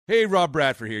Hey, Rob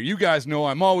Bradford here. You guys know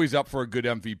I'm always up for a good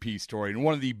MVP story, and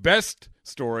one of the best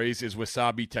stories is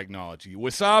Wasabi Technology.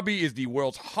 Wasabi is the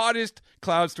world's hottest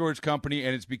cloud storage company,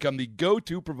 and it's become the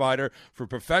go-to provider for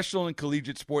professional and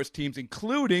collegiate sports teams,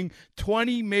 including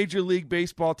 20 Major League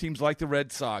Baseball teams like the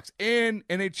Red Sox and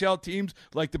NHL teams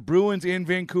like the Bruins and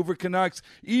Vancouver Canucks.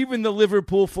 Even the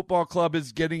Liverpool Football Club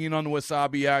is getting in on the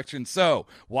Wasabi action. So,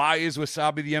 why is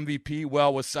Wasabi the MVP?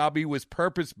 Well, Wasabi was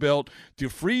purpose-built to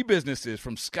free businesses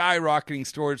from skyrocketing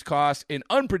storage costs and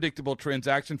unpredictable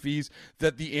transaction fees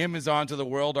that the Amazons of the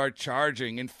world are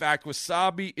charging. In fact,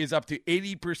 Wasabi is up to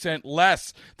 80%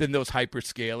 less than those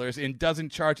hyperscalers and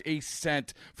doesn't charge a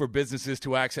cent for businesses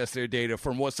to access their data.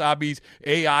 From Wasabi's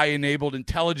AI-enabled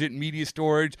intelligent media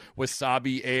storage,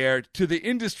 Wasabi Air, to the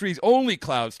industry's only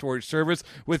cloud storage service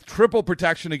with triple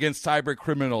protection against cyber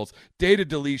criminals, data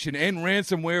deletion, and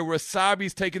ransomware,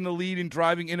 Wasabi's taken the lead in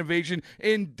driving innovation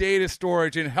in data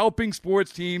storage and helping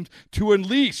sports teams to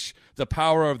unleash the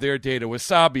power of their data.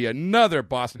 Wasabi, another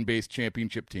Boston-based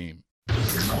championship team.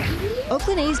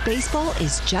 Oakland A's baseball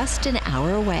is just an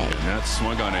hour away. And that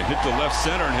swung on it, hit the left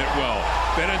center and hit well.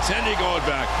 Benintendi going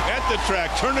back at the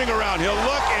track, turning around. He'll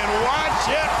look and watch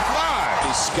it fly.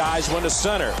 He skies one to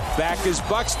center. Back is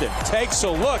Buxton. Takes a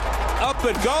look. Up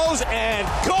it goes and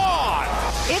gone.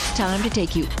 It's time to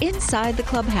take you inside the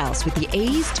clubhouse with the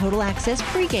A's Total Access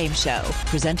pregame show,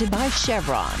 presented by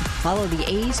Chevron. Follow the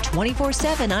A's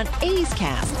 24/7 on A's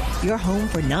Cast, your home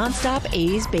for nonstop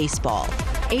A's baseball.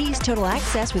 A's Total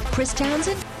Access with Chris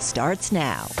Townsend starts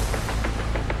now.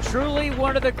 Truly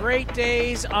one of the great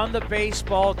days on the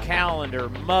baseball calendar,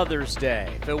 Mother's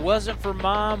Day. If it wasn't for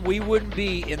Mom, we wouldn't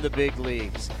be in the big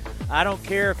leagues. I don't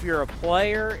care if you're a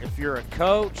player, if you're a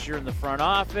coach, you're in the front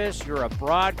office, you're a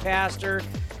broadcaster.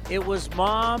 It was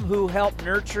Mom who helped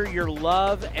nurture your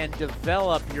love and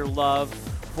develop your love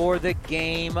for the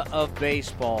game of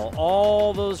baseball.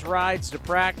 All those rides to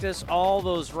practice, all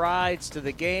those rides to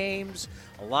the games,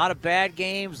 a lot of bad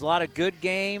games, a lot of good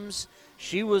games.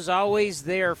 She was always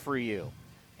there for you.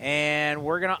 And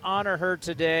we're going to honor her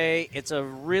today. It's a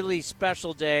really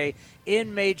special day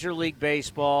in Major League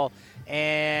Baseball.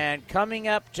 And coming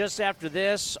up just after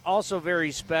this, also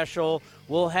very special,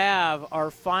 we'll have our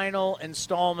final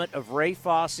installment of Ray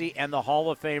Fosse and the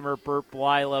Hall of Famer Bert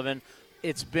Blyleven.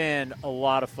 It's been a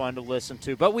lot of fun to listen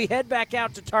to. But we head back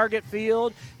out to Target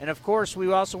Field. And, of course,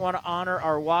 we also want to honor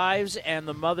our wives and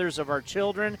the mothers of our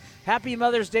children. Happy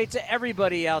Mother's Day to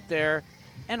everybody out there.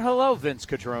 And hello, Vince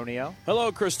Cotroneo.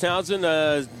 Hello, Chris Townsend.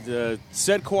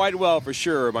 Said quite well for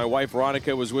sure. My wife,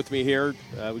 Veronica, was with me here.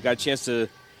 We got a chance to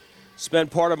spend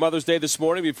part of Mother's Day this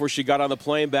morning before she got on the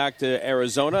plane back to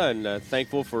Arizona, and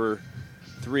thankful for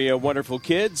three wonderful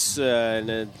kids.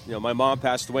 My mom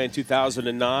passed away in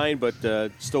 2009,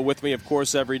 but still with me, of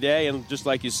course, every day. And just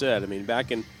like you said, I mean,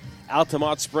 back in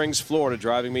Altamont Springs, Florida,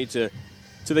 driving me to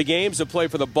the games to play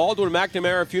for the Baldwin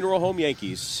McNamara Funeral Home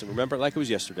Yankees. Remember it like it was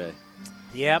yesterday.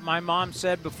 Yeah, my mom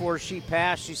said before she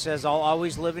passed, she says, I'll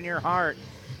always live in your heart.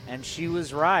 And she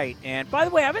was right. And by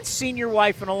the way, I haven't seen your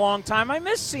wife in a long time. I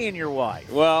miss seeing your wife.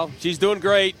 Well, she's doing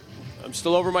great. I'm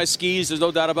still over my skis. There's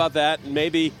no doubt about that. And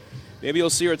maybe you'll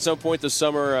see her at some point this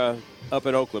summer up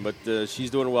in Oakland. But she's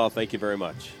doing well. Thank you very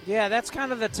much. Yeah, that's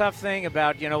kind of the tough thing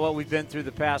about, what we've been through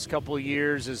the past couple of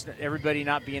years is everybody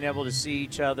not being able to see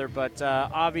each other. But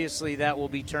obviously that will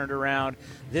be turned around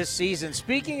this season.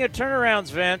 Speaking of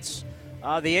turnarounds, Vince,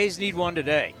 the A's need one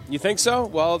today. You think so?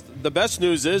 Well, the best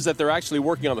news is that they're actually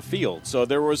working on the field. So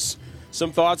there was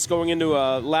some thoughts going into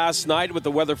last night with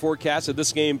the weather forecast that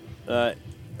this game at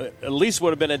least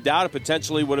would have been in doubt. It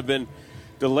potentially would have been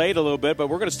delayed a little bit. But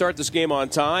we're going to start this game on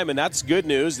time, and that's good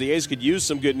news. The A's could use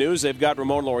some good news. They've got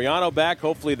Ramon Laureano back.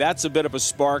 Hopefully that's a bit of a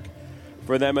spark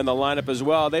for them in the lineup as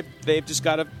well. They've just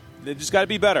got to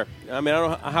be better. I mean, I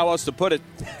don't know how else to put it,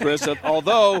 Chris.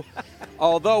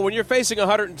 Although when you're facing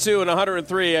 102 and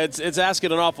 103, it's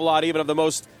asking an awful lot, even of the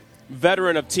most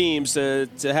veteran of teams, to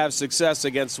have success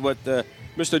against what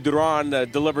Mr. Duran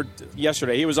delivered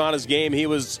yesterday. He was on his game. He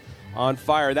was on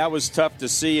fire. That was tough to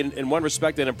see in one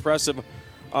respect and impressive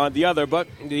on the other. But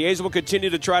the A's will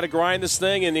continue to try to grind this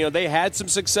thing, and they had some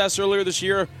success earlier this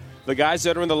year. The guys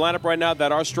that are in the lineup right now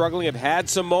that are struggling have had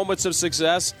some moments of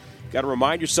success. Got to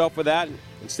remind yourself of that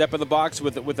and step in the box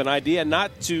with an idea,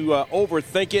 not to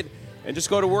overthink it, and just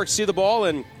go to work, see the ball,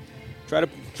 and try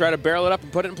to barrel it up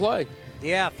and put it in play.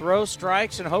 Yeah, throw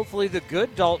strikes, and hopefully the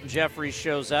good Dalton Jeffries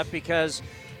shows up, because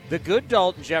the good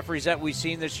Dalton Jeffries that we've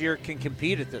seen this year can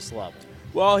compete at this level.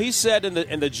 Well, he said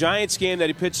in the Giants game that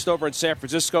he pitched over in San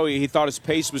Francisco, he thought his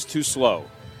pace was too slow.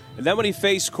 And then when he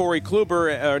faced but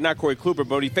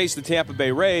when he faced the Tampa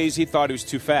Bay Rays, he thought he was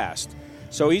too fast.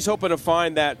 So he's hoping to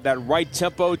find that right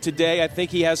tempo today. I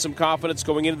think he has some confidence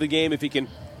going into the game if he can,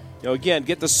 again,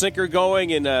 get the sinker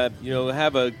going and,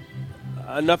 have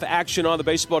enough action on the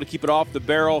baseball to keep it off the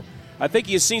barrel. I think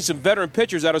he has seen some veteran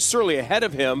pitchers that are certainly ahead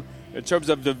of him in terms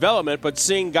of development, but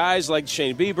seeing guys like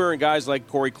Shane Bieber and guys like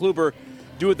Corey Kluber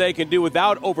do what they can do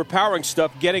without overpowering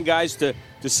stuff, getting guys to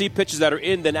see pitches that are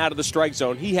in then out of the strike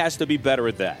zone, he has to be better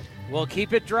at that. Well,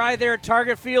 keep it dry there at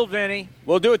Target Field, Vinny.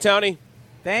 We'll do it, Townie.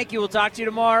 Thank you. We'll talk to you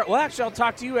tomorrow. Well, actually, I'll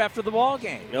talk to you after the ball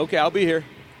game. Okay, I'll be here.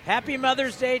 Happy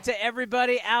Mother's Day to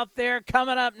everybody out there.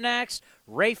 Coming up next,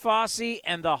 Ray Fosse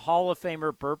and the Hall of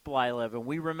Famer Bert Blyleven.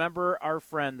 We remember our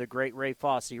friend, the great Ray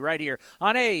Fosse, right here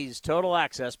on A's Total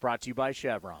Access, brought to you by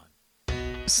Chevron.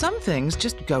 Some things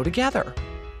just go together.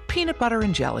 Peanut butter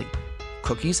and jelly,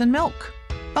 cookies and milk,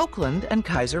 Oakland and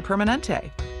Kaiser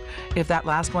Permanente. If that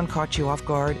last one caught you off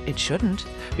guard, it shouldn't,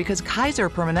 because Kaiser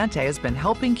Permanente has been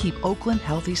helping keep Oakland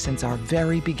healthy since our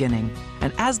very beginning.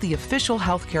 And as the official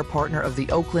healthcare partner of the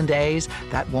Oakland A's,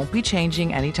 that won't be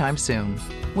changing anytime soon.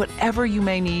 Whatever you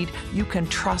may need, you can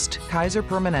trust Kaiser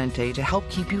Permanente to help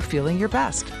keep you feeling your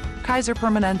best. Kaiser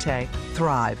Permanente.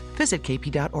 Thrive. Visit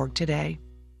kp.org today.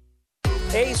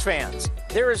 A's fans,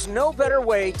 there is no better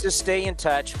way to stay in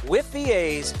touch with the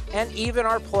A's and even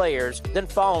our players than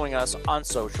following us on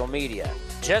social media.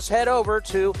 Just head over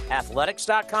to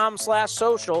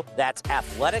athletics.com/social. That's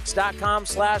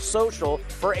athletics.com/social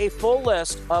for a full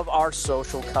list of our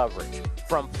social coverage,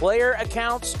 from player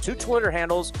accounts to Twitter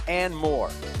handles and more.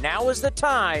 Now is the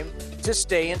time to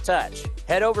stay in touch.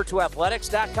 Head over to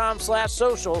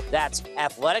athletics.com/social. That's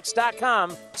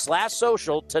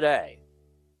athletics.com/social today.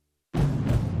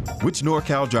 Which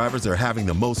NorCal drivers are having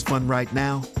the most fun right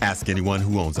now? Ask anyone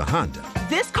who owns a Honda.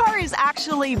 This car is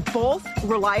actually both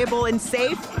reliable and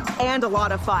safe and a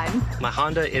lot of fun. My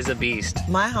Honda is a beast.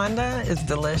 My Honda is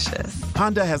delicious.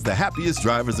 Honda has the happiest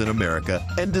drivers in America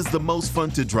and is the most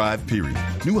fun to drive, period.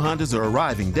 New Hondas are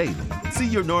arriving daily. See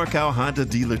your NorCal Honda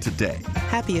dealer today.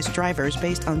 Happiest drivers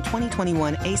based on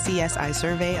 2021 ACSI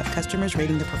survey of customers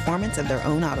rating the performance of their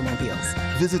own automobiles.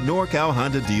 Visit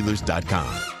NorCalHondaDealers.com.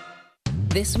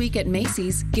 This week at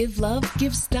Macy's, give love,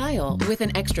 give style with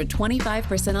an extra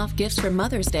 25% off gifts for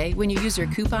Mother's Day when you use your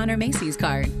coupon or Macy's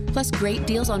card. Plus great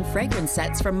deals on fragrance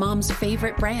sets from Mom's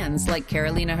favorite brands like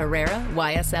Carolina Herrera,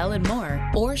 YSL, and more.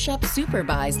 Or shop super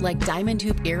buys like diamond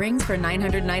hoop earrings for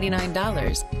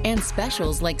 $999 and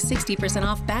specials like 60%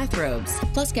 off bathrobes.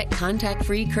 Plus get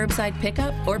contact-free curbside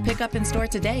pickup or pickup in store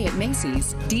today at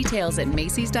Macy's. Details at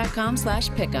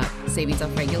Macy's.com/pickup. Savings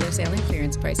off regular sale and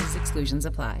clearance prices. Exclusions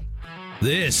apply.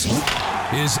 This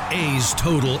is A's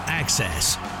Total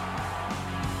Access.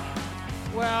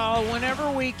 Well, whenever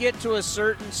we get to a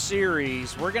certain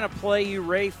series, we're going to play you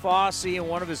Ray Fosse in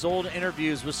one of his old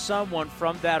interviews with someone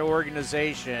from that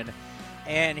organization.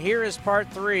 And here is part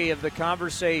 3 of the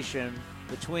conversation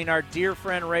between our dear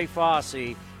friend Ray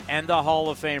Fosse and the Hall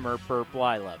of Famer Bert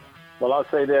Blyleven. Well, I'll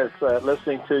say this,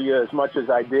 listening to you as much as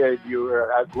I did, you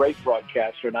were a great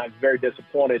broadcaster, and I'm very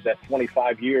disappointed that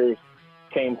 25 years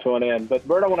came to an end. But,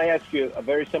 Bert, I want to ask you a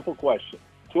very simple question.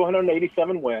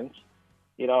 287 wins,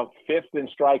 5th in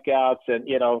strikeouts, and,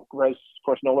 of course,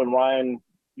 Nolan Ryan,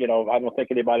 I don't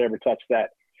think anybody ever touched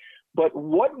that. But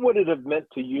what would it have meant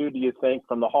to you, do you think,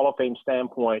 from the Hall of Fame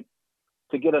standpoint,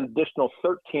 to get an additional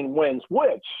 13 wins,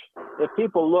 which, if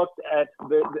people looked at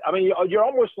you're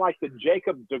almost like the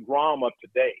Jacob deGrom of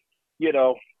today.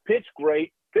 Pitch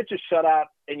great, pitch a shutout,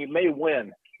 and you may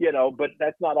win. But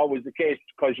that's not always the case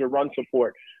because your run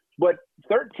support. But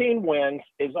 13 wins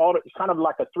is it's kind of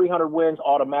like a 300 wins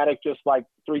automatic, just like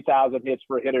 3,000 hits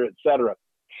for a hitter, et cetera.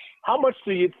 How much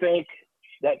do you think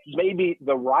that maybe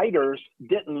the writers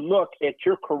didn't look at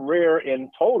your career in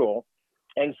total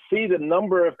and see the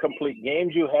number of complete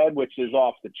games you had, which is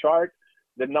off the chart,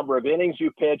 the number of innings you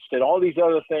pitched, and all these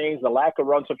other things, the lack of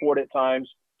run support at times?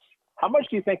 How much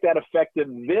do you think that affected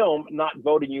them not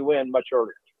voting you in much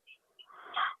earlier?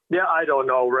 Yeah, I don't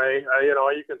know, Ray.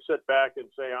 You can sit back and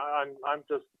say, I'm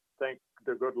just thank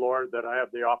the good Lord that I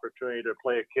have the opportunity to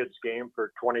play a kid's game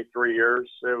for 23 years.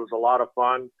 It was a lot of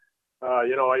fun.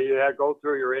 You had to go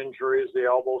through your injuries, the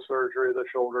elbow surgery, the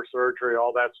shoulder surgery,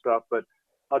 all that stuff. But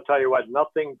I'll tell you what,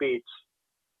 nothing beats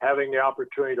having the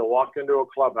opportunity to walk into a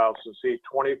clubhouse and see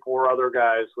 24 other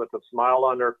guys with a smile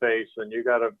on their face, and you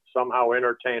got to somehow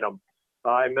entertain them.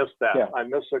 I miss that. Yeah. I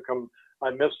miss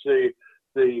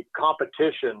the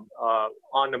competition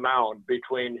on the mound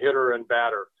between hitter and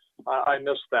batter. I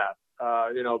miss that,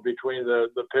 between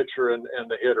the pitcher and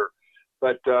the hitter.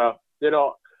 But,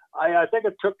 I think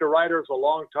it took the writers a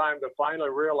long time to finally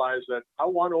realize that I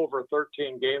won over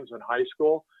 13 games in high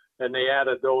school, and they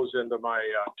added those into my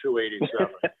 287.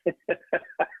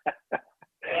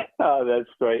 Oh, that's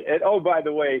great. And oh, by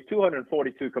the way,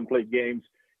 242 complete games.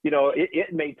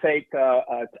 It may take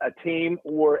a team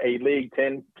or a league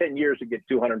 10 years to get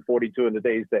 242 in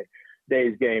today's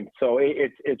game. So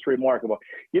it's remarkable.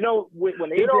 When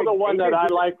the one that I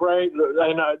like, Ray,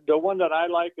 and the one that I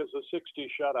like is the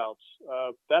 60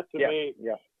 shutouts. That to me,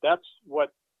 that's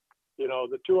what,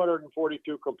 the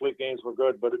 242 complete games were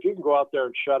good. But if you can go out there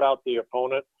and shut out the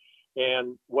opponent,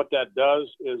 and what that does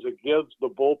is it gives the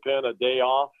bullpen a day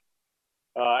off.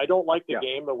 I don't like the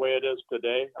game the way it is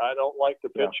today. I don't like the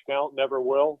pitch count, never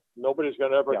will. Nobody's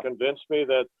going to ever convince me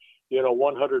that,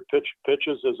 100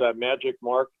 pitches is that magic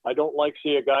mark. I don't like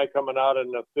see a guy coming out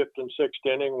in the 5th and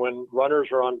 6th inning when runners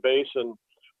are on base, and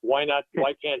why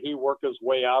can't he work his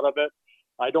way out of it?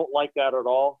 I don't like that at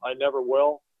all. I never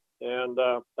will. And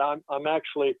I'm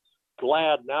actually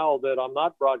glad now that I'm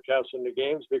not broadcasting the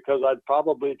games, because I'd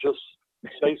probably just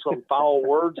say some foul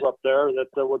words up there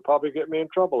that would probably get me in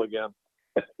trouble again.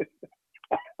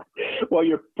 Well,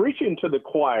 you're preaching to the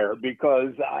choir,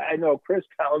 because I know Chris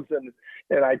Townsend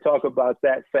and I talk about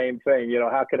that same thing.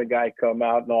 How can a guy come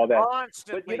out and all that?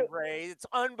 Constantly, Ray. It's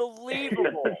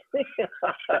unbelievable.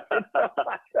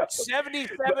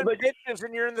 77 pitches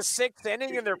and you're in the 6th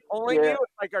inning and they're pulling you.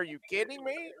 It's like, are you kidding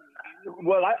me?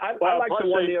 Well, I like the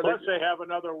one the other.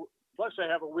 Plus they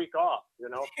have a week off.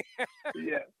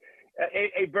 Yeah.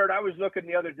 Hey, Bert, I was looking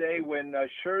the other day when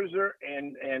Scherzer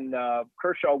and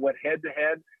Kershaw went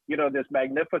head-to-head, this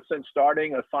magnificent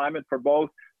starting assignment for both.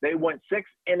 They went 6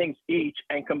 innings each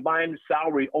and combined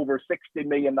salary over $60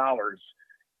 million.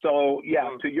 So,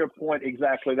 to your point,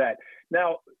 exactly that.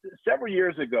 Now, several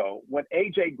years ago, when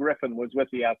A.J. Griffin was with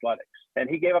the Athletics, and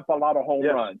he gave up a lot of home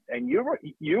runs, and you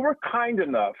were kind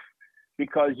enough,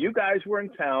 because you guys were in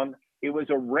town. It was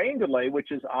a rain delay,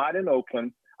 which is odd in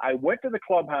Oakland. I went to the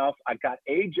clubhouse. I got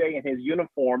AJ in his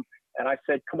uniform, and I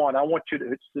said, come on, I want you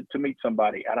to meet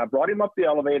somebody. And I brought him up the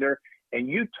elevator, and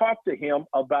you talked to him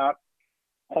about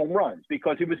home runs,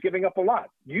 because he was giving up a lot.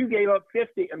 You gave up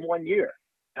 50 in 1 year.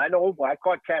 I know when I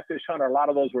caught Catfish Hunter, a lot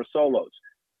of those were solos.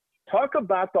 Talk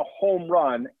about the home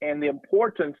run and the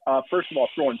importance of, first of all,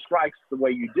 throwing strikes the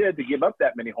way you did to give up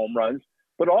that many home runs,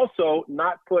 but also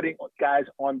not putting guys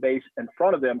on base in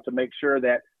front of them to make sure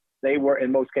that they were,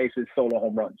 in most cases, solo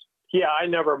home runs. Yeah, I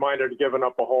never minded giving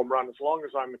up a home run as long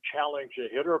as I'm a challenging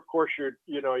hitter. Of course,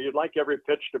 you'd like every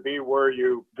pitch to be where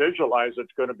you visualize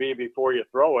it's going to be before you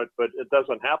throw it, but it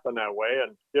doesn't happen that way.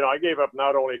 And, I gave up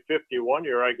not only 50 1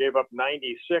 year, I gave up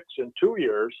 96 in 2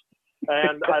 years.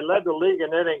 And I led the league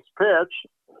in innings pitched.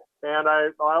 And I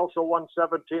also won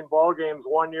 17 ball games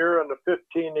 1 year and the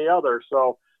 15 the other.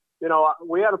 So,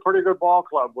 we had a pretty good ball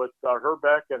club with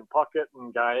Herbeck and Puckett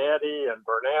and Gaetti and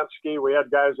Bernansky. We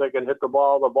had guys that can hit the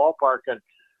ball in the ballpark. And,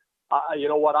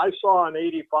 what I saw in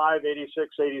 85,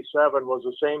 86, 87 was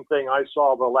the same thing I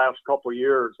saw the last couple of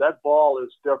years. That ball is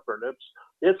different.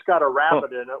 It's got a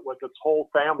rabbit in it with its whole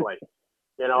family.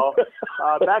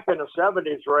 Back in the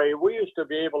 70s, Ray, we used to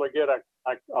be able to get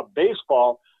a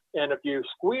baseball, and if you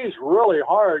squeeze really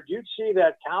hard, you'd see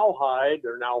that cowhide,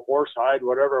 or now horsehide,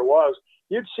 whatever it was,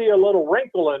 you'd see a little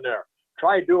wrinkle in there.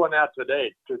 Try doing that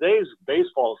today. Today's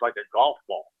baseball is like a golf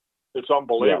ball. It's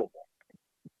unbelievable.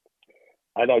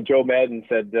 Yeah. I know Joe Madden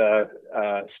said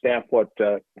stamp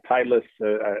Titleist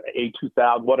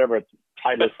A2000, whatever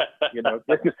Titleist,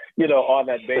 on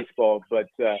that baseball. But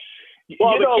the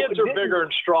kids are bigger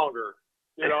and stronger.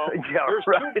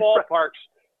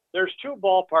 There's two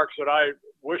ballparks that I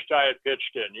wished I had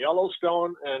pitched in: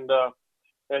 Yellowstone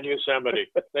and Yosemite.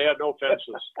 They had no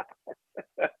fences.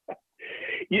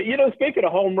 Speaking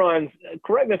of home runs,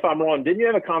 correct me if I'm wrong, didn't you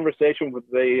have a conversation with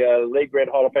the late great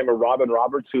Hall of Famer Robin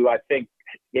Roberts, who I think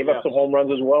gave up some home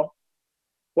runs as well?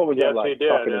 What was that like?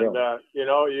 Yes, he did.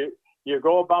 And you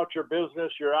go about your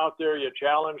business. You're out there. You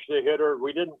challenge the hitter.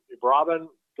 Robin,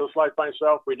 just like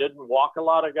myself, we didn't walk a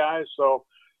lot of guys. So,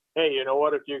 hey, you know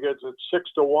what? If you get it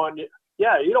 6-1,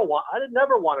 I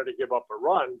never wanted to give up a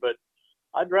run, but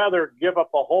I'd rather give up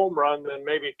a home run than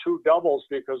maybe 2 doubles,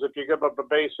 because if you give up a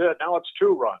base hit, now it's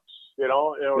 2 runs,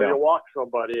 you walk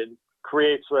somebody and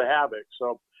creates the havoc.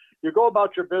 So you go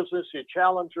about your business, you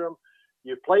challenge them,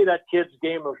 you play that kid's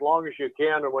game as long as you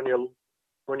can. And when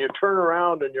you turn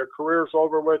around and your career's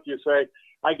over with, you say,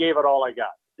 I gave it all I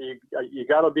got. You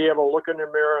got to be able to look in the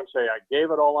mirror and say, I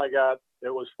gave it all I got.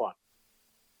 It was fun.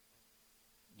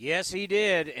 Yes, he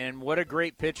did, and what a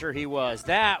great pitcher he was.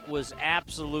 That was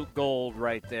absolute gold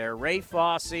right there. Ray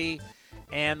Fosse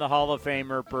and the Hall of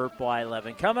Famer Bert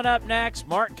Blyleven. Coming up next,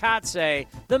 Mark Kotsay,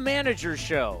 The Manager's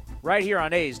Show. right here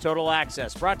on A's Total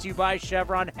Access. Brought to you by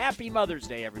Chevron. Happy Mother's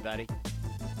Day, everybody.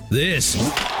 This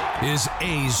is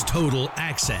A's Total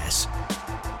Access.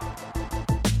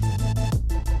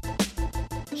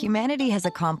 Humanity has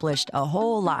accomplished a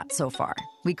whole lot so far.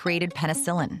 We created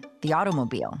penicillin, the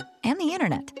automobile, and the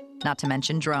internet, not to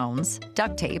mention drones,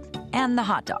 duct tape, and the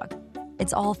hot dog.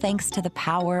 It's all thanks to the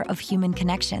power of human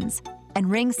connections. And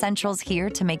RingCentral's here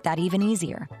to make that even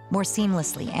easier, more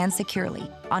seamlessly and securely,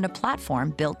 on a platform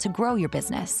built to grow your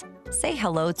business. Say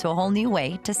hello to a whole new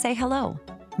way to say hello.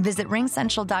 Visit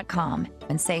ringcentral.com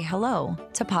and say hello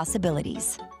to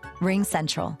possibilities.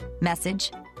 RingCentral.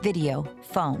 Message, video,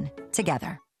 phone,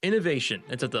 together. Innovation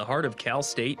is at the heart of Cal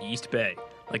State East Bay,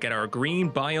 like at our Green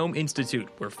Biome Institute,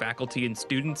 where faculty and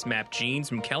students map genes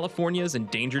from California's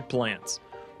endangered plants.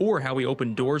 Or how we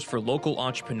open doors for local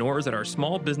entrepreneurs at our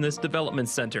Small Business Development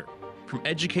Center. From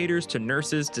educators to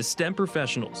nurses to STEM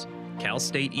professionals, Cal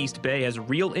State East Bay has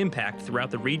real impact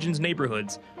throughout the region's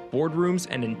neighborhoods, boardrooms,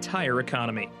 and entire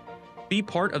economy. Be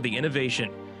part of the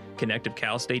innovation. Connect with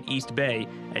Cal State East Bay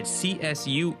at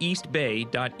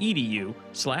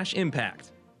csueastbay.edu/impact.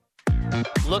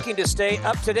 Looking to stay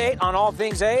up to date on all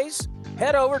things A's?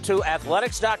 Head over to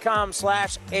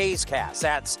athletics.com/A'sCast.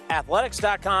 That's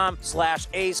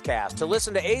athletics.com/A'sCast to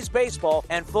listen to A's baseball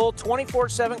and full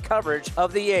 24/7 coverage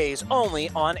of the A's only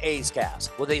on A's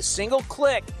Cast. With a single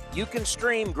click, you can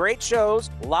stream great shows,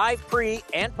 live pre-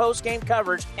 and post-game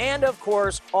coverage, and, of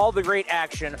course, all the great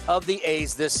action of the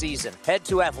A's this season. Head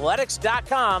to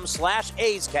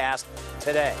athletics.com/A'sCast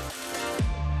today.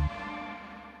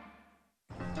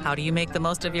 How do you make the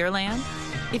most of your land?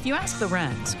 If you ask the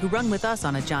Wrens, who run with us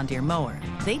on a John Deere mower,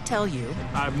 they tell you,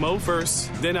 I mow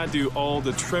first, then I do all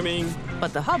the trimming.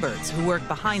 But the Hubbards, who work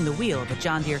behind the wheel of a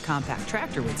John Deere compact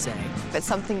tractor, would say, if it's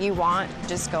something you want,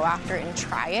 just go after it and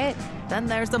try it. Then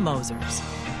there's the Mosers,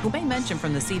 who may mention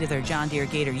from the seat of their John Deere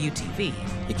Gator UTV,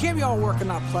 you can't be all work and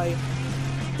not play.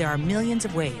 There are millions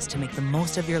of ways to make the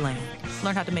most of your land.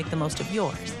 Learn how to make the most of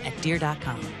yours at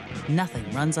Deere.com. Nothing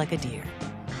runs like a Deere.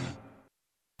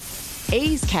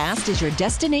 A's Cast is your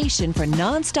destination for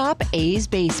nonstop A's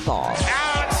baseball.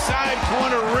 Outside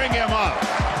corner, ring him up.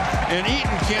 And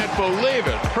Eaton can't believe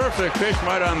it. Perfect pitch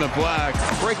right on the black.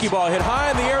 Breaky ball hit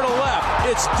high in the air to left.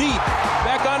 It's deep.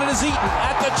 Back on it is Eaton.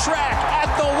 At the track,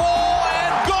 at the wall,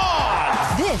 and gone!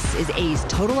 This is A's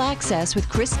Total Access with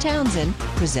Chris Townsend,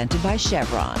 presented by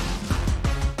Chevron.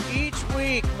 Each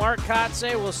week, Mark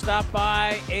Kotsay will stop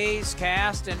by A's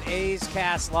Cast and A's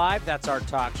Cast Live. That's our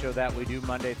talk show that we do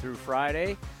Monday through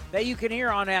Friday that you can hear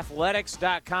on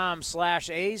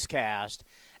athletics.com/A's Cast.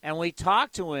 And we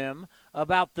talked to him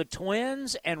about the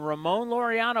Twins and Ramon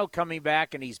Laureano coming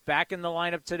back, and he's back in the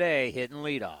lineup today, hitting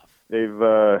leadoff. They've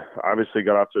obviously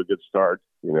got off to a good start.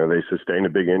 You know, they sustained a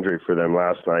big injury for them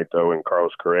last night, though, in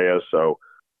Carlos Correa. So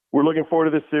we're looking forward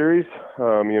to this series.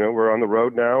 We're on the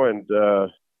road now, and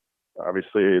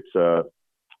obviously, it's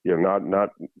not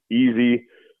easy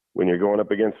when you're going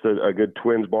up against a good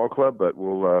Twins ball club, but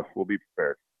we'll be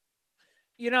prepared.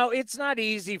 You know, it's not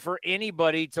easy for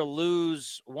anybody to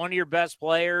lose one of your best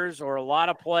players or a lot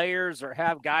of players or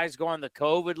have guys go on the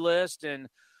COVID list. And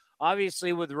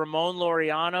obviously, with Ramon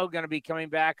Laureano going to be coming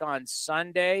back on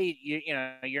Sunday,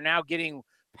 you're now getting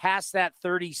past that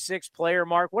 36 player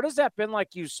mark. What has that been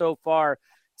like you so far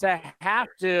to have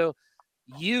to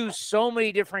use so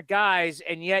many different guys,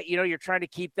 and yet, you're trying to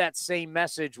keep that same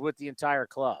message with the entire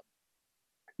club?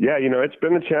 Yeah, it's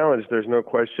been a challenge. There's no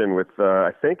question with,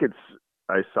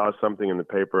 I saw something in the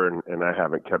paper and I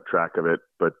haven't kept track of it,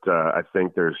 but I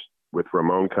think there's, with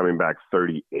Ramon coming back,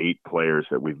 38 players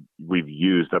that we've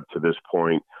used up to this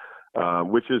point,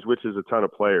 which is a ton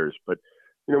of players. But,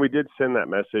 we did send that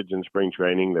message in spring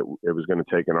training that it was going to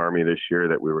take an army this year,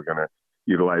 that we were going to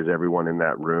utilize everyone in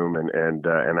that room. And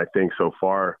I think so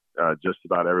far, just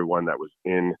about everyone that was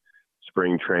in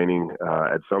spring training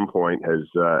at some point has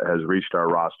reached our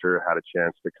roster, had a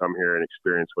chance to come here and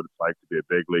experience what it's like to be a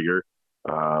big leaguer.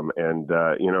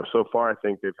 So far I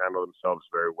think they've handled themselves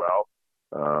very well.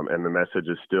 And the message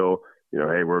is still,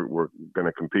 hey, we're going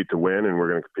to compete to win, and we're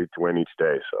going to compete to win each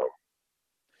day. So,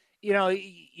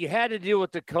 you had to deal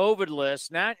with the COVID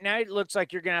list. Now it looks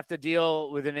like you're going to have to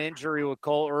deal with an injury with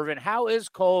Cole Irvin. How is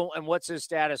Cole, and what's his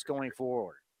status going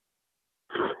forward?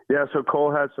 Yeah, so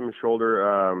Cole had some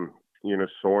shoulder,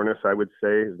 soreness, I would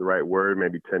say is the right word,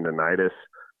 maybe tendonitis.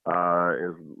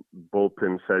 His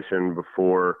bullpen session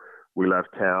before we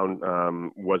left town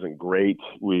wasn't great.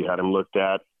 We had him looked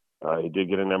at. He did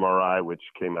get an MRI, which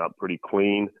came out pretty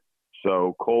clean.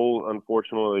 So Cole,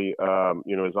 unfortunately, is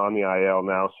on the IL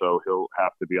now, so he'll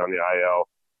have to be on the IL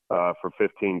for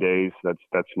 15 days.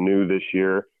 That's new this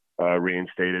year.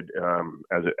 reinstated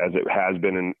as it has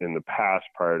been in the past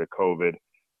prior to COVID.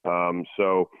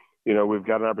 So, we've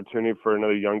got an opportunity for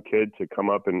another young kid to come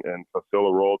up and fulfill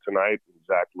a role tonight.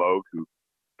 Zach Logue, who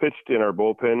pitched in our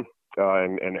bullpen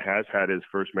and has had his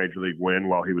first major league win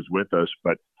while he was with us,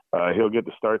 but he'll get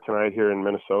the start tonight here in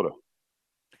Minnesota.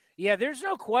 Yeah, there's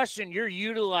no question you're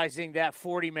utilizing that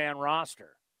 40-man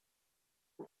roster.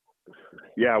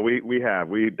 Yeah, we have.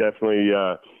 We definitely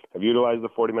have utilized the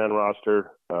 40-man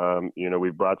roster.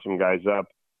 We've brought some guys up,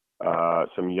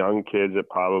 some young kids that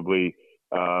probably,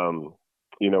 when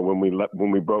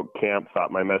we broke camp,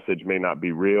 thought my message may not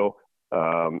be real.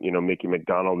 Mickey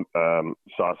McDonald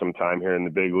saw some time here in the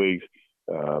big leagues,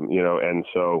 and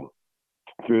so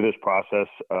through this process,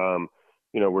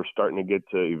 we're starting to get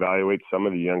to evaluate some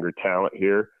of the younger talent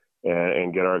here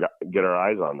and get our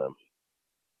eyes on them.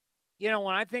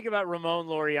 When I think about Ramon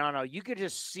Laureano, you could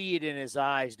just see it in his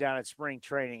eyes down at spring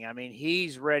training. I mean,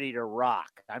 he's ready to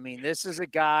rock. I mean, this is a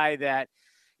guy that,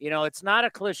 it's not a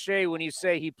cliche when you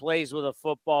say he plays with a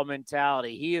football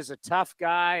mentality. He is a tough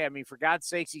guy. I mean, for God's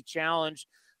sakes, he challenged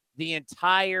the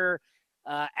entire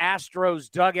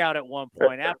Astros dugout at one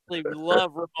point. Absolutely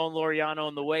love Ramon Laureano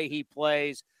and the way he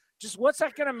plays. Just what's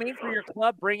that going to mean for your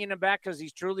club, bringing him back, because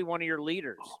he's truly one of your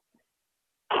leaders?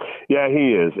 Yeah,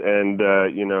 he is. And,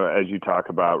 as you talk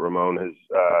about, Ramon has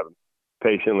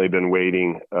patiently been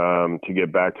waiting to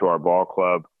get back to our ball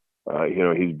club.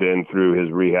 He's been through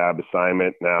his rehab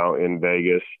assignment now in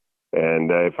Vegas.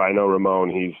 And if I know Ramon,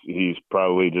 he's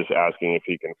probably just asking if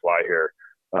he can fly here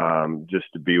just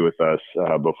to be with us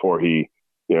before he,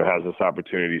 has this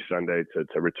opportunity Sunday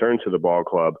to return to the ball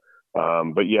club.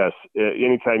 But, yes,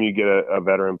 anytime you get a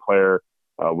veteran player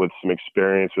with some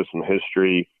experience, with some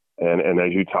history, and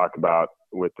as you talk about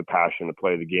with the passion to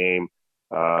play the game,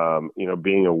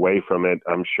 being away from it,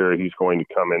 I'm sure he's going to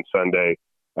come in Sunday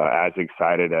as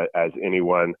excited as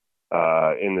anyone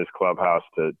in this clubhouse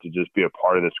to just be a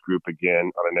part of this group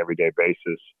again on an everyday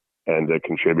basis and to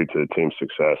contribute to the team's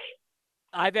success.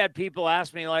 I've had people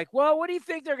ask me, like, well, what do you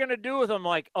think they're going to do with him?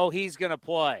 Like, oh, he's going to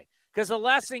play. Because the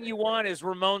last thing you want is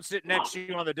Ramon sitting next to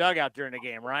you on the dugout during the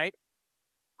game, right?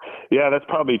 Yeah, that's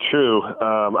probably true.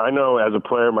 I know as a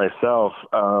player myself,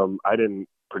 I didn't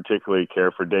particularly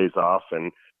care for days off,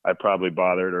 and I probably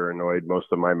bothered or annoyed most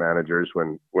of my managers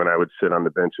when I would sit on the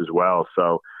bench as well.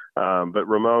 So, but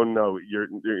Ramon, no,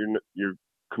 you're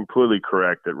completely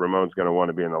correct that Ramon's going to want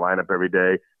to be in the lineup every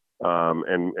day,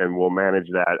 and we'll manage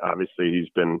that. Obviously, he's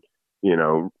been,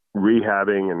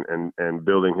 rehabbing and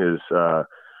building his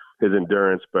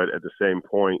endurance, but at the same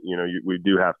point, we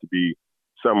do have to be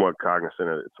somewhat cognizant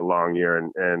it's a long year,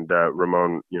 and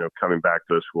Ramon, coming back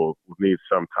to us will need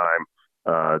some time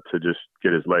to just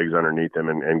get his legs underneath him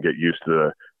and get used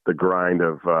to the grind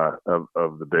of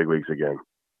the big leagues again.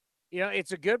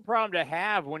 It's a good problem to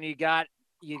have when you got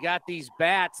these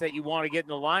bats that you want to get in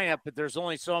the lineup, but there's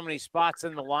only so many spots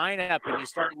in the lineup, and you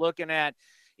start looking at,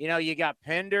 you got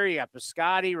Pender, you got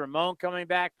Piscotty, Ramon coming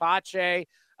back, Pache.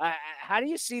 How do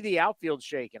you see the outfield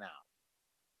shaking out?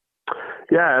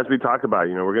 Yeah, as we talked about,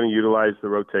 we're going to utilize the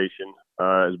rotation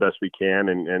as best we can,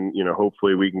 and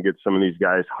hopefully we can get some of these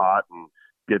guys hot and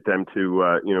get them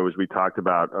to, as we talked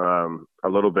about a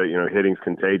little bit, hitting's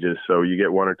contagious. So you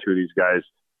get one or two of these guys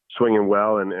swinging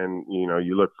well, and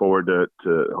you look forward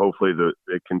to hopefully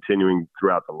it continuing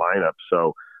throughout the lineup.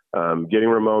 So getting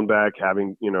Ramon back,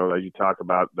 having, as you talk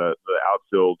about the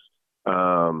outfield,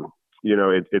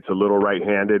 it's a little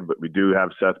right-handed, but we do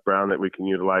have Seth Brown that we can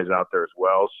utilize out there as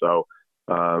well. So,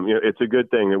 it's a good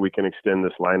thing that we can extend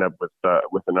this lineup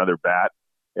with another bat,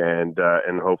 and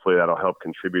hopefully that'll help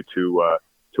contribute to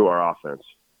our offense.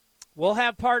 We'll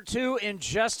have part two in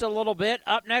just a little bit.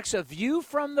 Up next, a view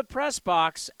from the press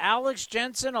box. Alex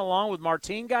Jensen along with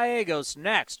Martin Gallegos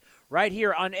next, right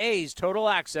here on A's Total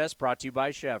Access, brought to you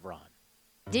by Chevron.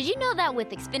 Did you know that with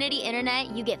Xfinity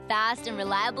Internet, you get fast and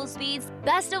reliable speeds?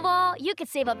 Best of all, you could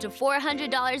save up to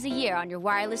 $400 a year on your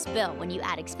wireless bill when you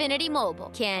add Xfinity Mobile.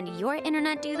 Can your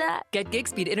internet do that? Get gig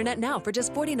speed internet now for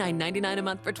just $49.99 a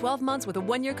month for 12 months with a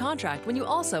 1-year contract when you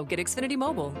also get Xfinity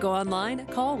Mobile. Go online,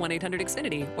 call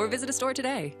 1-800-XFINITY, or visit a store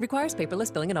today. Requires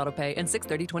paperless billing and autopay and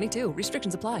 6/30/22.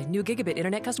 Restrictions apply. New gigabit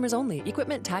internet customers only.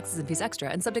 Equipment, taxes, and fees extra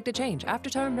and subject to change. After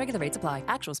term, regular rates apply.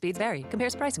 Actual speeds vary.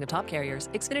 Compares pricing of top carriers.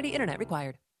 Xfinity Internet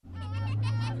required.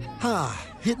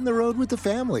 Hitting the road with the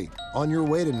family. On your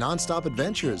way to nonstop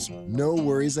adventures, no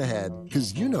worries ahead,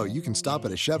 because you know you can stop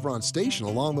at a Chevron station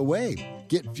along the way.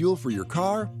 Get fuel for your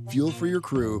car, fuel for your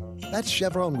crew. That's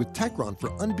Chevron with Techron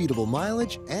for unbeatable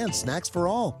mileage and snacks for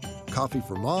all. Coffee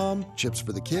for mom, chips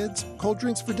for the kids, cold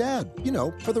drinks for dad, you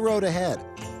know, for the road ahead.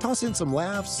 Toss in some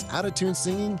laughs, out-of-tune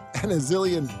singing, and a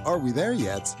zillion "Are we there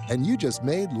yet?" and you just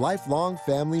made lifelong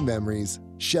family memories.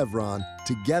 Chevron,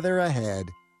 together ahead.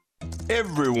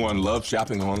 Everyone loves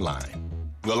shopping online.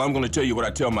 Well, I'm going to tell you what I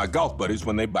tell my golf buddies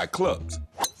when they buy clubs.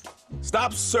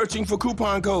 Stop searching for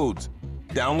coupon codes.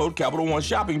 Download Capital One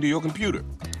Shopping to your computer.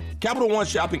 Capital One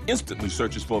Shopping instantly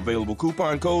searches for available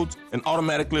coupon codes and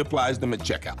automatically applies them at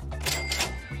checkout.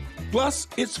 Plus,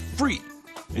 it's free,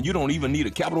 and you don't even need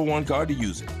a Capital One card to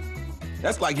use it.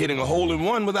 That's like hitting a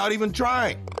hole-in-one without even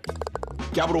trying.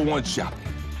 Capital One Shopping.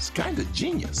 It's kind of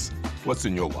genius. What's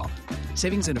in your wallet?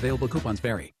 Savings and available coupons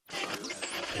vary.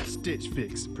 Stitch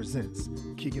Fix presents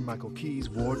Keegan-Michael Key's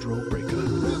Wardrobe Breaker.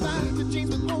 The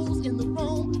jeans with holes in the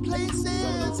wrong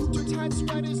places. Too tight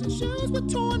sweaters and shoes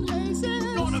with torn laces.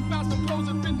 Gonna bounce the clothes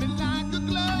and fit me like a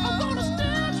glove. I'm gonna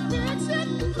Stitch Fix it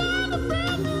and find a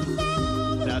brand new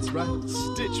love. That's right.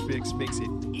 Stitch Fix makes it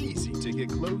easy to get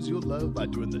clothes you'll love by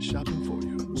doing the shopping for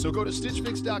you. So go to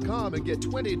StitchFix.com and get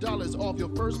 $20 off your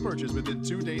first purchase within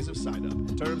 2 days of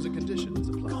sign-up. Terms and conditions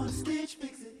apply. Go to Stitch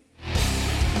Fix it.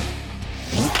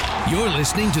 You're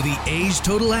listening to the A's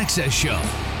Total Access Show.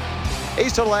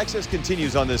 A's Total Access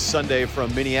continues on this Sunday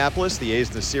from Minneapolis. The A's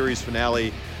in the series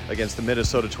finale against the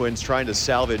Minnesota Twins, trying to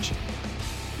salvage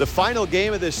the final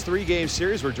game of this 3-game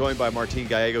series. We're joined by Martin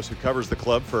Gallegos, who covers the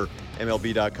club for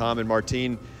MLB.com. And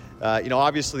Martin,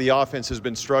 obviously the offense has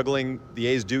been struggling. The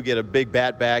A's do get a big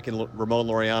bat back, and Ramon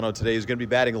Laureano today is going to be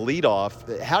batting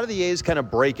leadoff. How do the A's kind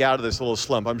of break out of this little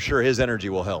slump? I'm sure his energy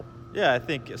will help. Yeah, I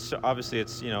think obviously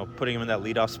it's, putting him in that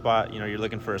leadoff spot, you're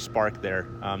looking for a spark there.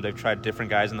 They've tried different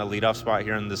guys in the leadoff spot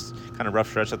here in this kind of rough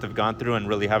stretch that they've gone through and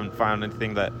really haven't found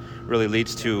anything that really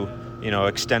leads to,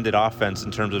 extended offense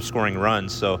in terms of scoring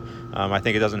runs. So I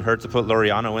think it doesn't hurt to put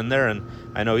Laureano in there, and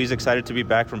I know he's excited to be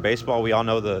back from baseball. We all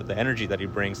know the energy that he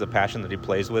brings, the passion that he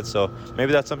plays with, so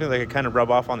maybe that's something that could kind of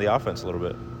rub off on the offense a little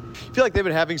bit. I feel like they've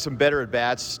been having some better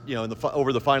at-bats,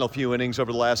 over the final few innings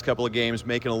over the last couple of games,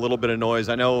 making a little bit of noise.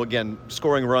 I know, again,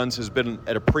 scoring runs has been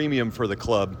at a premium for the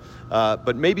club,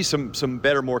 but maybe some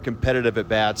better, more competitive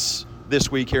at-bats this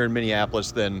week here in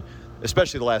Minneapolis than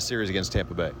especially the last series against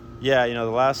Tampa Bay. Yeah, the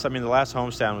last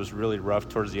homestand was really rough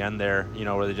towards the end there,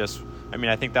 where they just,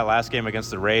 I think that last game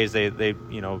against the Rays, they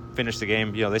finished the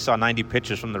game, they saw 90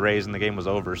 pitches from the Rays and the game was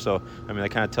over. So, that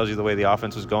kind of tells you the way the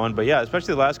offense was going. But yeah,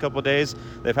 especially the last couple of days,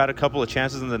 they've had a couple of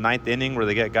chances in the 9th inning where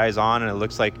they get guys on and it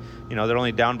looks like, they're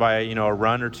only down by, a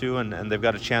run or two and they've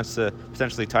got a chance to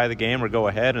potentially tie the game or go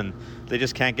ahead, and they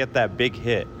just can't get that big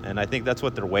hit. And I think that's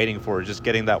what they're waiting for, is just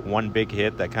getting that one big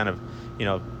hit that kind of,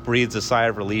 breathes a sigh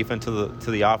of relief into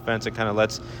the offense and kind of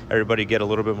lets everybody get a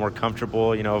little bit more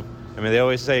comfortable. They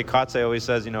always say, Kotsay always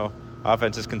says,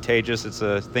 offense is contagious. It's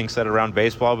a thing said around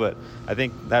baseball, but I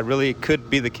think that really could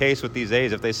be the case with these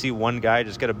A's. If they see one guy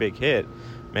just get a big hit,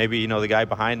 maybe, the guy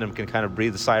behind him can kind of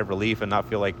breathe a sigh of relief and not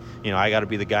feel like, I got to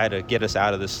be the guy to get us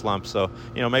out of this slump. So,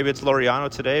 maybe it's Laureano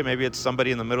today, maybe it's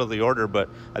somebody in the middle of the order, but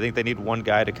I think they need one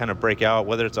guy to kind of break out,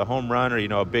 whether it's a home run or,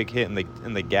 a big hit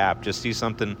in the gap. Just see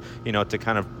something, to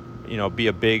kind of, be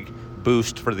a big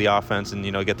boost for the offense and,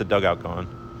 get the dugout going.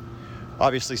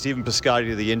 Obviously, Stephen Piscotty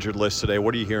to the injured list today.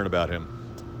 What are you hearing about him?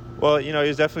 Well, he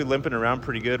was definitely limping around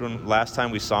pretty good when last time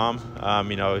we saw him.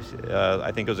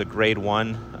 I think it was a grade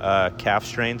 1 calf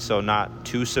strain, so not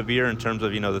too severe in terms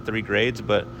of, the 3 grades.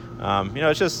 But,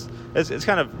 it's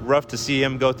kind of rough to see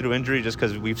him go through injury just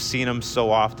because we've seen him so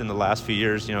often the last few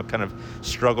years, kind of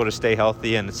struggle to stay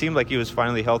healthy. And it seemed like he was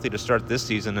finally healthy to start this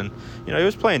season. And, he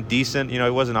was playing decent. He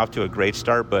wasn't off to a great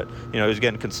start, but, he was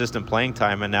getting consistent playing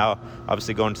time. And now,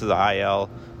 obviously, going to the IL,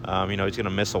 he's going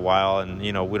to miss a while, and,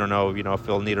 we don't know, if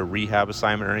he'll need a rehab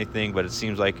assignment or anything, but it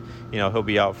seems like, he'll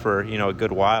be out for, a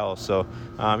good while. So,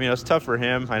 it's tough for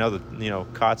him. I know that,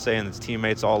 Kotsay and his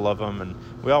teammates all love him, and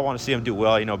we all want to see him do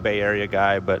well, Bay Area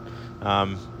guy, but,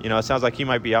 it sounds like he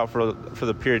might be out for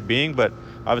the period being, but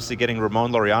obviously getting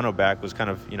Ramon Laureano back was kind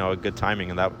of, a good timing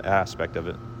in that aspect of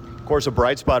it. Of course, a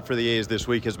bright spot for the A's this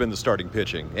week has been the starting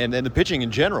pitching and the pitching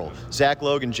in general. Zach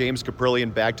Logan, James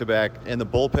Caprillion back-to-back, and the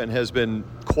bullpen has been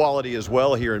quality as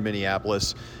well here in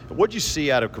Minneapolis. What did you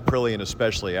see out of Caprillion,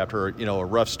 especially after a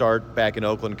rough start back in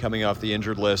Oakland, coming off the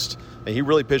injured list? And he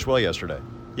really pitched well yesterday.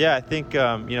 Yeah, I think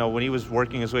when he was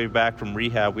working his way back from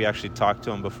rehab, we actually talked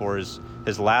to him before his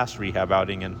last rehab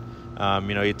outing, and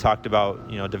He talked about,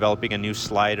 developing a new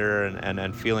slider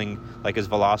and feeling like his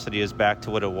velocity is back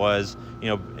to what it was,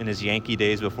 in his Yankee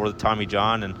days before the Tommy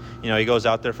John. And, he goes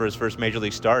out there for his first major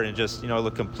league start and just,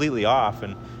 looked completely off.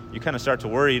 And you kind of start to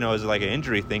worry, is it like an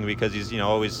injury thing because he's,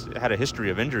 always had a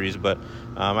history of injuries. But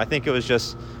I think it was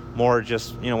just more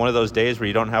one of those days where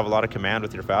you don't have a lot of command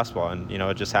with your fastball. And,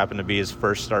 it just happened to be his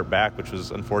first start back, which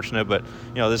was unfortunate. But,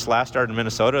 this last start in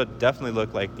Minnesota definitely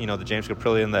looked like, the James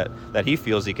Caprillion that he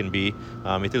feels he can be.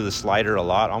 He threw the slider a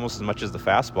lot, almost as much as the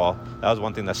fastball. That was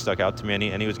one thing that stuck out to me.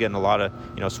 And he was getting a lot of,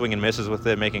 swing and misses with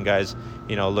it, making guys,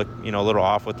 look, a little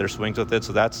off with their swings with it.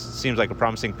 So that seems like a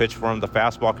promising pitch for him. The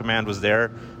fastball command was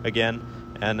there again.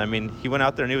 And, he went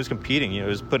out there and he was competing. He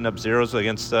was putting up zeros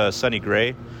against Sonny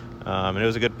Gray. And it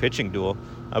was a good pitching duel.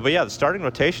 But yeah, the starting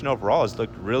rotation overall has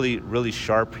looked really, really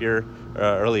sharp here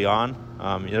early on.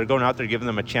 They're going out there giving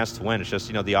them a chance to win. It's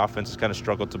just, the offense has kind of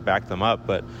struggled to back them up.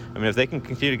 But, if they can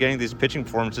continue getting these pitching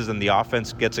performances and the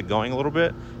offense gets it going a little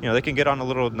bit, they can get on a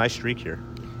little nice streak here.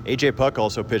 A.J. Puck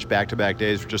also pitched back-to-back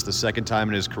days for just the second time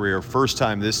in his career, first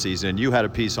time this season. You had a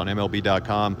piece on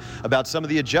MLB.com about some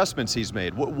of the adjustments he's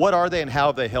made. What are they and how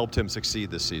have they helped him succeed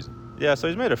this season? Yeah, so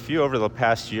he's made a few over the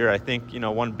past year. I think,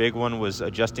 one big one was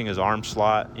adjusting his arm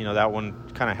slot. That one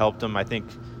kind of helped him. I think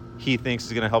he thinks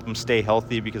is going to help him stay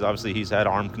healthy because obviously he's had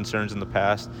arm concerns in the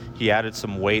past. He added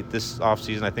some weight this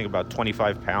offseason, I think about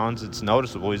 25 pounds. It's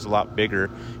noticeable. He's a lot bigger.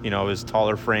 His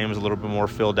taller frame is a little bit more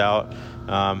filled out.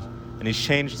 And he's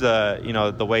changed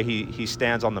the way he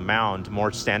stands on the mound,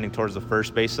 more standing towards the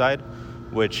first base side,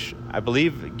 which I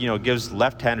believe, gives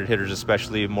left-handed hitters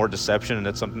especially more deception, and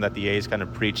that's something that the A's kind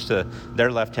of preach to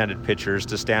their left-handed pitchers,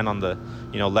 to stand on the,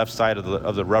 left side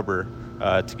of the rubber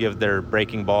to give their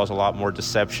breaking balls a lot more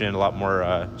deception, a lot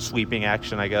more sweeping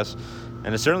action, I guess.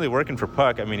 And it's certainly working for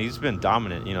Puck. He's been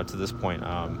dominant, to this point.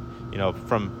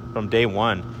 From day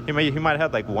one, he might have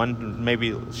had like one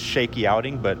maybe shaky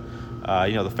outing, but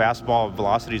the fastball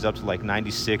velocity is up to like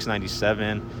 96,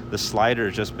 97. The slider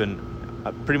has just been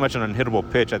pretty much an unhittable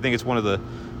pitch. I think it's one of the,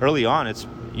 early on, it's,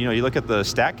 you look at the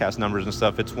StatCast numbers and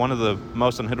stuff, it's one of the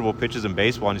most unhittable pitches in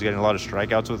baseball, and he's getting a lot of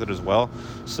strikeouts with it as well.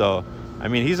 So,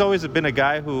 he's always been a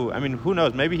guy who, who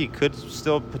knows, maybe he could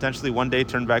still potentially one day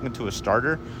turn back into a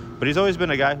starter, but he's always been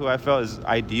a guy who I felt is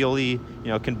ideally,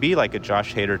 can be like a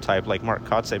Josh Hader type, like Mark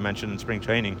Kotsay mentioned in spring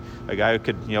training, a guy who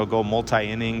could, go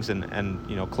multi-innings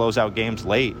and close out games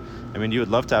late. You would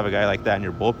love to have a guy like that in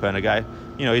your bullpen, a guy,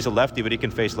 he's a lefty, but he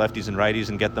can face lefties and righties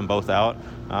and get them both out.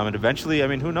 And eventually,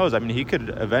 who knows? He could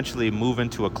eventually move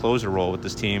into a closer role with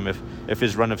this team if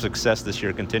his run of success this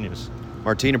year continues.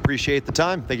 Martin, appreciate the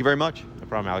time. Thank you very much. No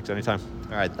problem, Alex. Anytime.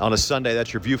 All right, on a Sunday,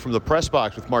 that's your view from the press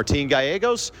box with Martin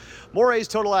Gallegos. More A's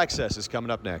Total Access is coming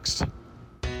up next.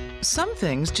 Some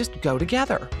things just go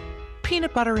together.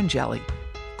 Peanut butter and jelly,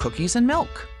 cookies and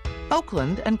milk,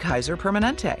 Oakland and Kaiser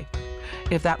Permanente.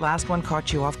 If that last one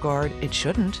caught you off guard, it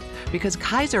shouldn't, because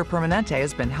Kaiser Permanente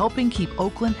has been helping keep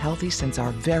Oakland healthy since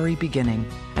our very beginning.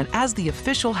 And as the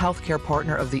official healthcare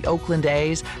partner of the Oakland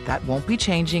A's, that won't be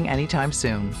changing anytime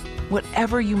soon.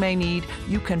 Whatever you may need,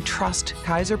 you can trust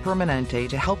Kaiser Permanente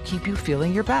to help keep you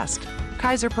feeling your best.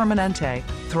 Kaiser Permanente.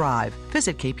 Thrive.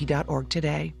 Visit kp.org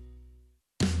today.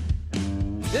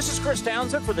 This is Chris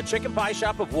Townsend for the Chicken Pie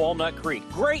Shop of Walnut Creek.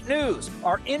 Great news!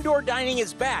 Our indoor dining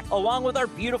is back, along with our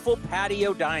beautiful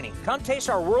patio dining. Come taste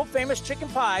our world-famous chicken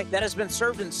pie that has been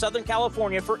served in Southern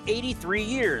California for 83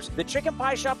 years. The Chicken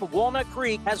Pie Shop of Walnut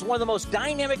Creek has one of the most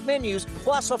dynamic menus,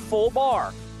 plus a full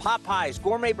bar. Pot pies,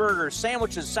 gourmet burgers,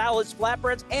 sandwiches, salads,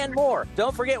 flatbreads, and more.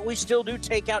 Don't forget, we still do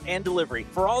takeout and delivery.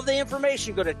 For all the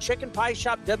information, go to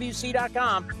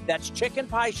chickenpieshopwc.com. That's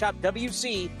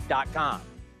chickenpieshopwc.com.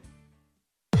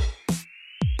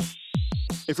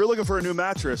 If you're looking for a new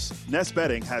mattress, Nest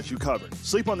Bedding has you covered.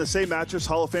 Sleep on the same mattress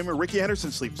Hall of Famer Ricky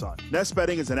Henderson sleeps on. Nest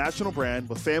Bedding is a national brand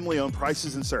with family-owned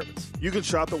prices and service. You can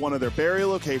shop at one of their Barrier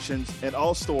locations, and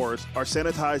all stores are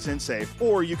sanitized and safe,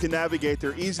 or you can navigate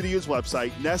their easy-to-use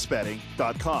website,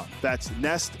 nestbedding.com. That's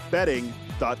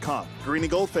nestbedding.com. Green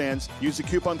and gold fans, use the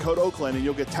coupon code Oakland and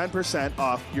you'll get 10%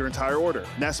 off your entire order.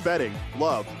 Nest Bedding,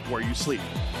 love where you sleep.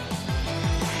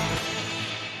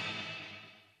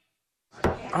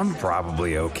 I'm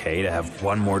probably okay to have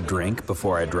one more drink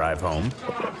before I drive home.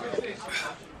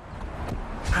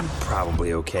 I'm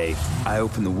probably okay. I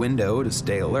open the window to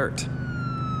stay alert.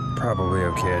 Probably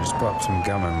okay. I just popped some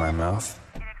gum in my mouth.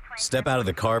 Step out of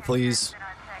the car, please.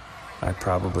 I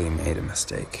probably made a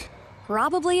mistake.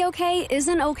 Probably okay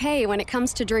isn't okay when it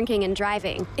comes to drinking and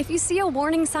driving. If you see a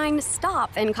warning sign,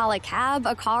 stop and call a cab,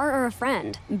 a car, or a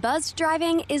friend. Buzzed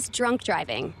driving is drunk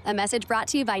driving. A message brought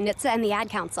to you by NHTSA and the Ad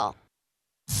Council.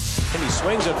 And he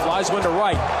swings and flies one to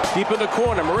right. Deep in the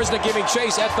corner. Marisna giving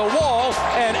chase at the wall.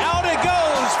 And out it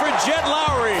goes for Jet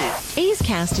Lowry. A's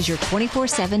Cast is your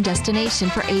 24/7 destination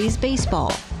for A's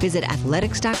baseball. Visit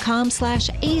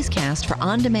athletics.com/A's Cast for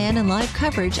on-demand and live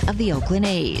coverage of the Oakland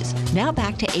A's. Now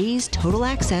back to A's Total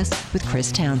Access with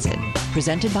Chris Townsend.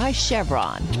 Presented by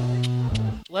Chevron.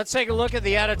 Let's take a look at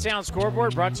the out-of-town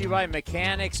scoreboard brought to you by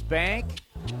Mechanics Bank.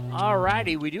 All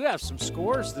righty, we do have some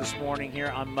scores this morning here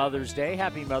on Mother's Day.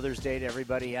 Happy Mother's Day to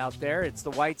everybody out there. It's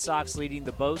the White Sox leading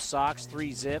the Bo Sox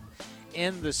 3-zip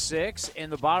in the 6th. In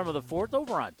the bottom of the 4th,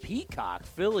 over on Peacock,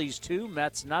 Phillies 2,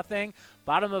 Mets nothing.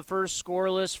 Bottom of the 1st,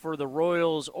 scoreless for the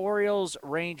Royals, Orioles,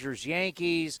 Rangers,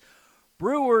 Yankees,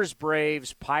 Brewers,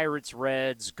 Braves, Pirates,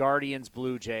 Reds, Guardians,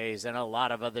 Blue Jays, and a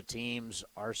lot of other teams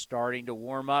are starting to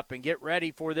warm up and get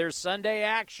ready for their Sunday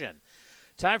action.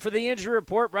 Time for the injury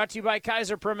report brought to you by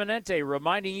Kaiser Permanente,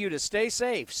 reminding you to stay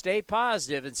safe, stay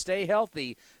positive, and stay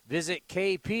healthy. Visit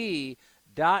kp.org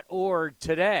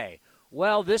today.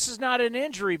 Well, this is not an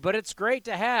injury, but it's great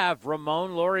to have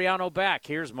Ramon Laureano back.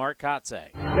 Here's Mark Kotsay.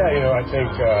 Yeah, I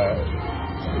think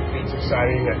it's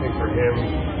exciting, I think, for him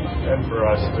and for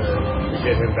us to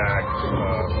get him back.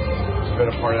 He's been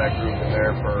a part of that group in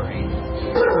there for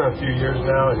a few years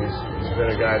now, and he's been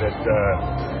a guy that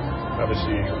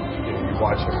obviously you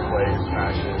watch him play, his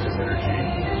passion, his energy.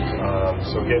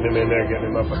 So getting him in there, getting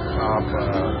him up at the top,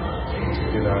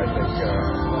 I think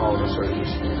all of us are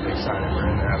just excited for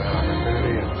him to have that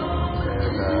opportunity and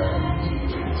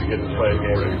to get to play a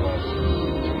game that he loves.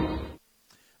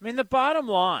 I mean, the bottom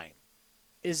line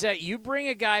is that you bring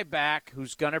a guy back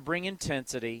who's going to bring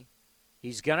intensity,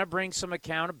 he's going to bring some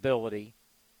accountability,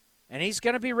 and he's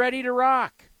going to be ready to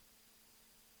rock.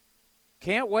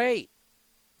 Can't wait.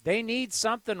 They need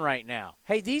something right now.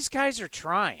 Hey, these guys are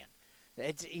trying.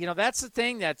 That's the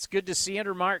thing that's good to see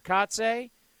under Mark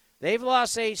Kotsay. They've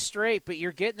lost 8 straight, but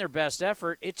you're getting their best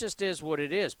effort. It just is what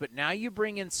it is. But now you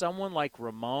bring in someone like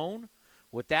Ramon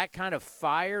with that kind of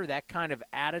fire, that kind of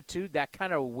attitude, that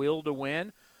kind of will to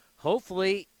win.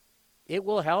 Hopefully it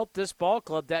will help this ball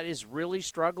club that is really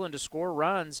struggling to score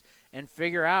runs and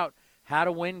figure out how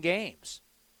to win games.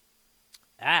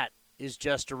 That is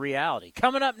just a reality.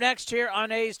 Coming up next here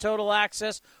on A's Total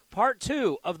Access, part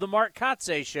 2 of the Mark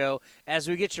Kotsay Show as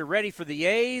we get you ready for the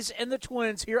A's and the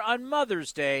Twins here on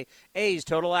Mother's Day. A's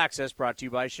Total Access brought to you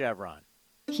by Chevron.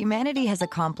 Humanity has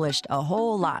accomplished a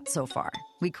whole lot so far.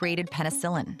 We created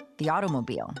penicillin, the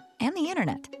automobile, and the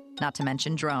internet, not to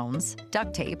mention drones,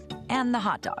 duct tape, and the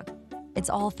hot dog.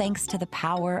 It's all thanks to the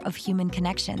power of human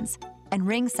connections. And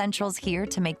RingCentral's here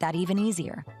to make that even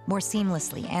easier, more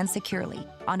seamlessly and securely,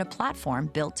 on a platform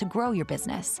built to grow your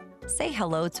business. Say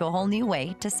hello to a whole new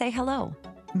way to say hello.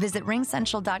 Visit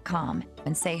ringcentral.com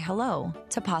and say hello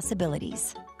to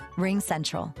possibilities.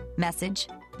 RingCentral. Message,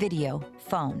 video,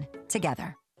 phone,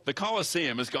 together. The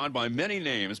Coliseum has gone by many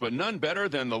names, but none better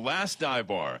than the Last Dive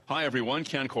Bar. Hi, everyone.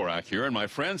 Ken Korak here, and my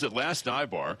friends at Last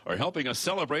Dive Bar are helping us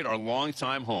celebrate our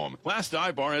longtime home. Last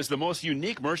Dive Bar has the most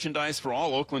unique merchandise for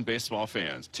all Oakland baseball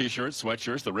fans. T-shirts,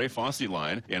 sweatshirts, the Ray Fosse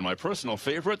line, and my personal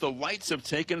favorite, the lights have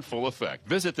taken full effect.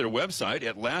 Visit their website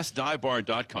at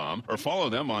lastdivebar.com or follow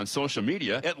them on social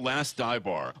media at Last Dive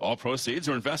Bar. All proceeds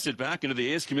are invested back into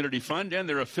the A's Community Fund and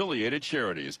their affiliated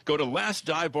charities. Go to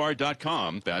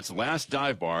lastdivebar.com. That's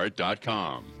lastdivebar.com.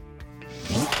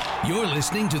 You're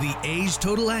listening to the A's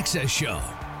Total Access Show.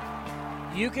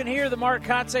 You can hear the Mark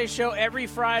Kotsay Show every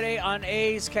Friday on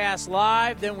A's Cast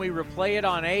Live. Then we replay it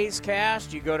on A's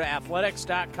Cast. You go to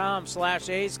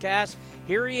athletics.com/A's Cast.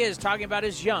 Here he is talking about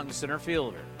his young center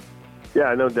fielder.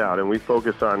 Yeah, no doubt. And we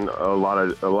focus on a lot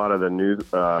of the new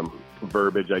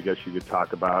verbiage, I guess you could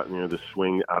talk about. The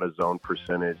swing out of zone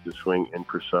percentage, the swing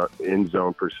in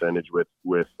zone percentage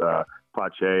with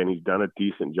Pache, and he's done a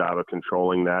decent job of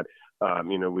controlling that.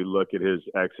 We look at his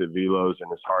exit velos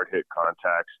and his hard hit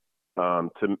contacts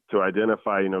to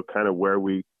identify, kind of where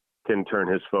we can turn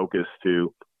his focus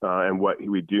to and what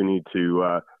we do need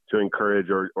to encourage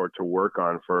or to work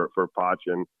on for Pache.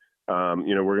 And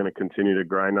we're going to continue to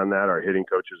grind on that. Our hitting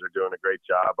coaches are doing a great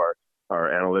job.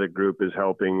 Our analytic group is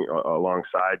helping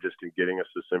alongside just in getting us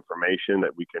this information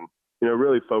that we can,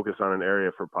 really focus on an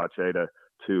area for Pache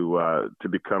to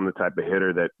become the type of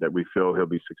hitter that we feel he'll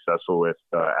be successful with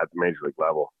at the major league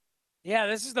level. Yeah,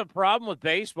 this is the problem with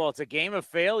baseball. It's a game of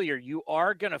failure. You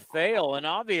are going to fail. And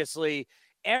obviously,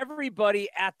 everybody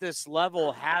at this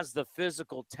level has the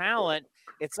physical talent.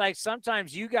 It's like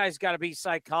sometimes you guys got to be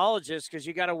psychologists because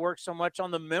you got to work so much on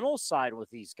the mental side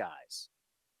with these guys.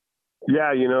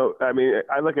 Yeah,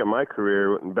 I look at my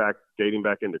career dating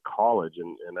back into college,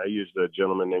 and I used a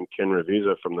gentleman named Ken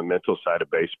Revisa from the mental side of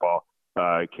baseball.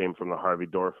 came from the Harvey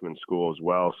Dorfman School as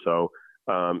well. So,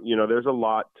 there's a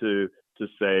lot to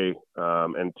say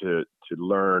and to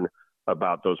learn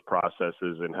about those processes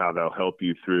and how they'll help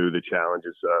you through the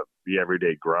challenges of the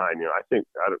everyday grind. I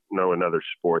don't know another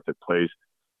sport that plays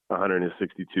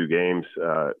 162 games,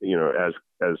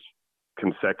 as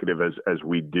consecutive as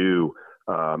we do.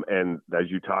 And as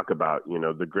you talk about,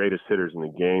 the greatest hitters in the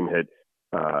game hit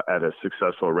at a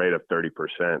successful rate of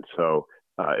 30%. So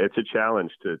it's a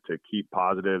challenge to keep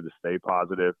positive, to stay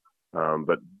positive.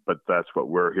 But that's what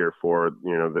we're here for, as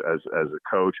a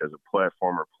coach, as a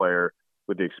former player,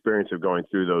 with the experience of going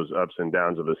through those ups and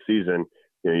downs of a season.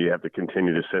 You have to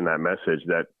continue to send that message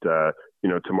that,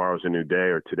 tomorrow's a new day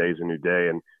or today's a new day,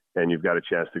 and you've got a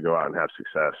chance to go out and have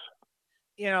success.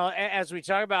 As we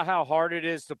talk about how hard it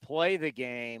is to play the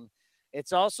game,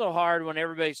 it's also hard when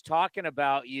everybody's talking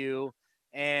about you.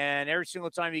 And every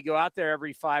single time you go out there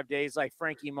every 5 days, like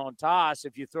Frankie Montas,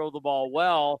 if you throw the ball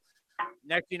well,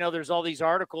 next there's all these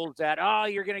articles that,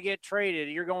 you're going to get traded.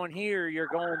 You're going here. You're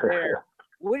going there.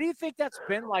 What do you think that's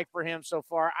been like for him so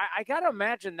far? I got to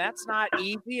imagine that's not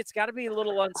easy. It's got to be a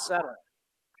little unsettling.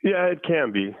 Yeah, it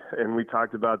can be. And we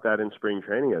talked about that in spring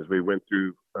training as we went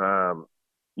through,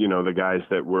 the guys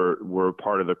that were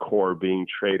part of the core being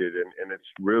traded. And it's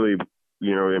really,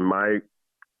 in my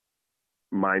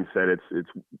mindset, it's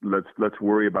let's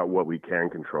worry about what we can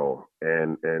control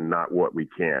and not what we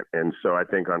can't. And so I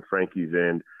think on Frankie's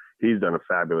end, he's done a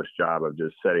fabulous job of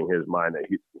just setting his mind that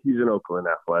he's an Oakland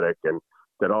Athletic and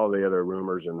that all the other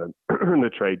rumors and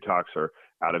the trade talks are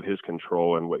out of his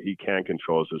control, and what he can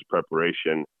control is his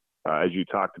preparation, as you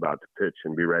talked about, to pitch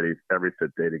and be ready every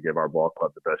fifth day to give our ball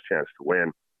club the best chance to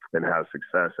win and have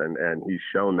success. And he's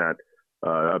shown that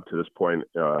up to this point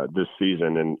this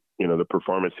season. And, the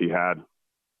performance he had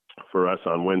for us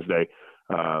on Wednesday,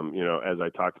 as I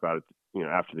talked about it,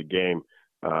 after the game,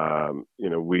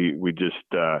 we just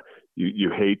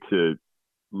you hate to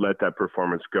let that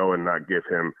performance go and not give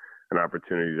him an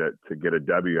opportunity to get a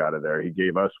W out of there. He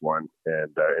gave us one,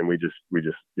 and we just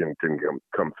didn't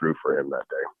come through for him that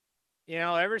day.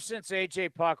 Ever since A.J.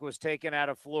 Puck was taken out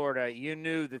of Florida, you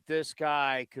knew that this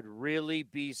guy could really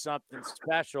be something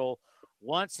special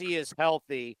once he is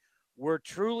healthy. We're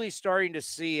truly starting to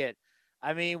see it.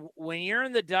 I mean, when you're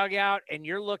in the dugout and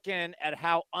you're looking at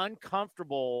how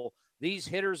uncomfortable these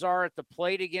hitters are at the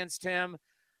plate against him,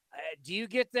 do you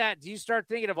get that? Do you start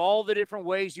thinking of all the different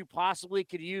ways you possibly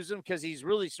could use him? Because he's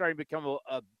really starting to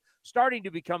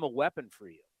become a weapon for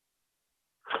you.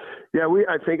 Yeah,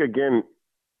 I think, again,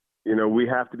 we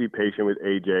have to be patient with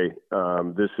AJ.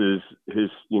 This is his,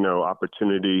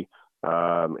 opportunity.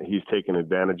 He's taken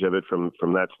advantage of it from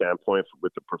that standpoint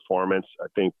with the performance. I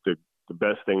think the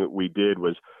best thing that we did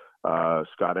was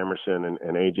Scott Emerson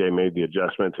and AJ made the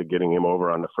adjustment to getting him over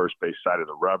on the first base side of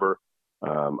the rubber.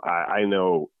 I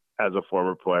know as a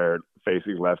former player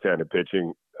facing left-handed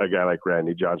pitching, a guy like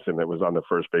Randy Johnson that was on the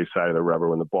first base side of the rubber,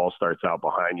 when the ball starts out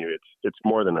behind you, it's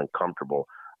more than uncomfortable.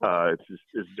 It's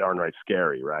darn right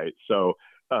scary, right? So,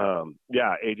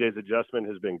 AJ's adjustment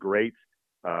has been great.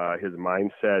 His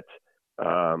mindset,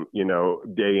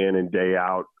 day in and day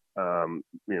out,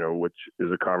 which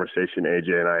is a conversation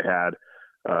AJ and I had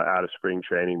out of spring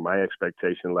training, my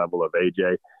expectation level of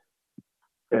AJ.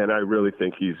 And I really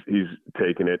think he's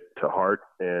taken it to heart,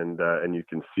 and you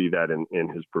can see that in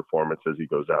his performance as he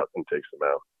goes out and takes them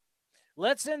out.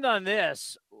 Let's end on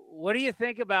this. What do you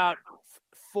think about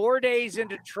 4 days in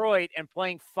Detroit and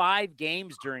playing 5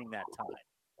 games during that time?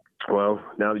 Well,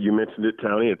 now that you mentioned it,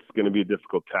 Tony, it's going to be a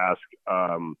difficult task.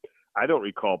 I don't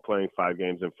recall playing 5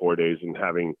 games in 4 days and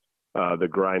having the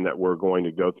grind that we're going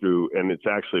to go through. And it's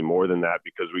actually more than that,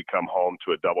 because we come home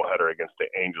to a doubleheader against the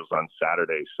Angels on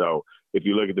Saturday. So if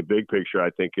you look at the big picture, I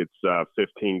think it's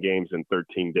 15 games in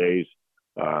 13 days.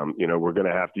 We're going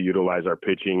to have to utilize our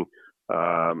pitching in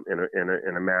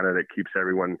a manner that keeps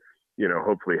everyone,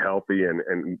 hopefully healthy,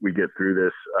 and we get through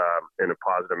this in a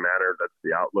positive manner. That's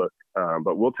the outlook.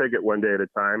 But we'll take it one day at a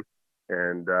time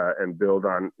and build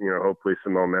on, hopefully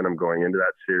some momentum going into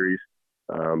that series.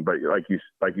 But like you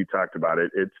talked about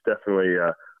it's definitely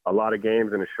a lot of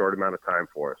games in a short amount of time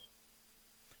for us.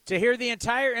 To hear the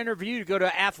entire interview, go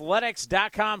to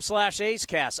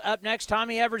athletics.com/AceCast. Up next,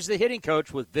 Tommy Everidge, the hitting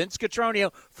coach, with Vince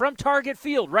Cotroneo from Target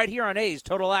Field right here on A's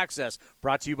Total Access,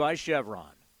 brought to you by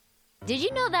Chevron. Did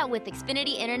you know that with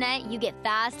Xfinity Internet, you get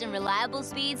fast and reliable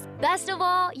speeds? Best of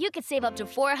all, you could save up to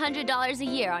 $400 a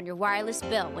year on your wireless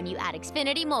bill when you add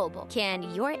Xfinity Mobile. Can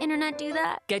your internet do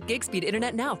that? Get gig speed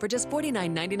internet now for just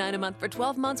 $49.99 a month for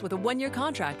 12 months with a 1-year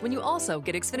contract when you also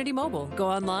get Xfinity Mobile. Go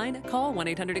online, call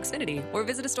 1-800-XFINITY, or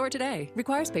visit a store today.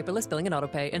 Requires paperless billing and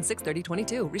autopay and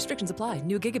 6/30/22. Restrictions apply.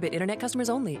 New gigabit internet customers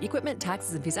only. Equipment,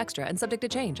 taxes, and fees extra and subject to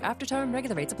change. After term,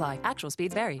 regular rates apply. Actual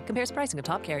speeds vary. Compares pricing of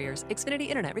top carriers. Xfinity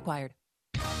Internet required.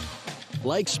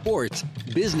 Like sports,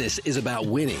 business is about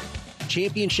winning.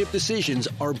 Championship decisions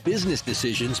are business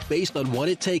decisions based on what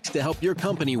it takes to help your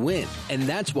company win. And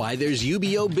that's why there's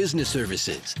UBO Business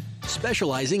Services,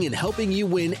 specializing in helping you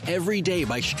win every day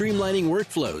by streamlining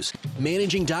workflows,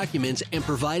 managing documents, and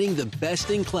providing the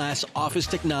best-in-class office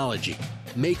technology.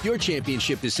 Make your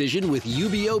championship decision with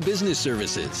UBO Business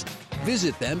Services.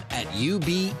 Visit them at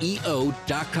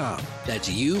ubeo.com. That's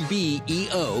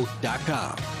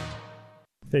ubeo.com.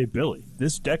 Hey, Billy,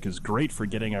 this deck is great for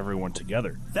getting everyone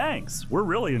together. Thanks. We're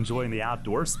really enjoying the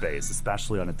outdoor space,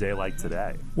 especially on a day like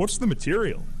today. What's the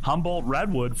material? Humboldt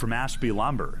Redwood from Ashby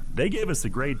Lumber. They gave us a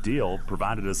great deal,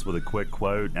 provided us with a quick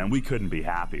quote, and we couldn't be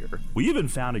happier. We even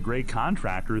found a great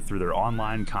contractor through their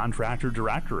online contractor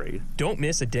directory. Don't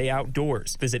miss a day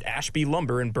outdoors. Visit Ashby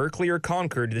Lumber in Berkeley or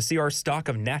Concord to see our stock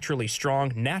of naturally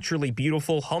strong, naturally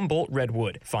beautiful Humboldt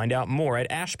Redwood. Find out more at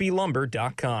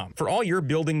ashbylumber.com for all your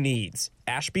building needs.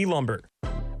 Ashby Lumber.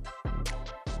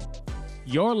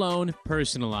 Your loan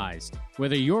personalized.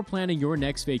 Whether you're planning your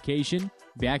next vacation,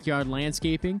 backyard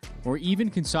landscaping, or even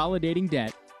consolidating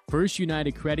debt, First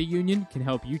United Credit Union can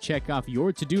help you check off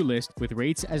your to-do list with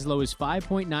rates as low as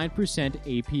 5.9%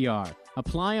 APR.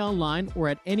 Apply online or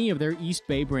at any of their East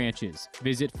Bay branches.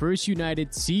 Visit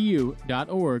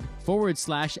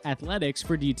firstunitedcu.org/athletics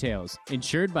for details.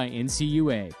 Insured by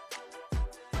NCUA.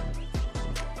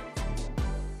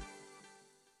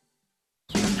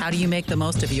 How do you make the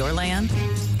most of your land?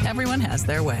 Everyone has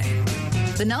their way.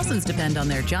 The Nelsons depend on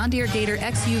their John Deere Gator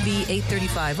XUV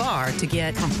 835R to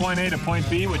get from point A to point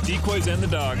B with decoys and the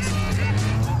dogs.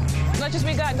 As much as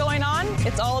we got going on,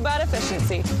 it's all about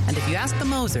efficiency. And if you ask the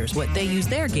Mosers what they use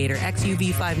their Gator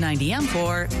XUV 590M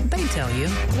for, they tell you.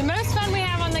 The most fun we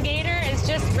have on the Gator is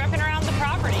just ripping around the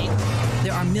property.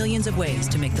 There are millions of ways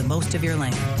to make the most of your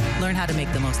land. Learn how to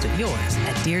make the most of yours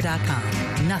at Deere.com.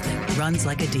 Nothing runs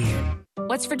like a Deere.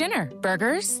 What's for dinner?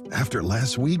 Burgers? After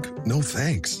last week, no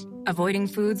thanks. Avoiding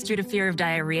foods due to fear of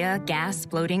diarrhea, gas,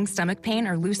 bloating, stomach pain,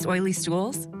 or loose, oily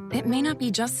stools? It may not be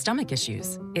just stomach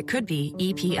issues. It could be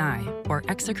EPI, or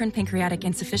exocrine pancreatic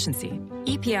insufficiency.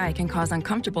 EPI can cause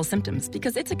uncomfortable symptoms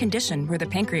because it's a condition where the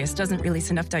pancreas doesn't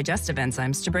release enough digestive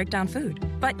enzymes to break down food.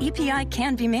 But EPI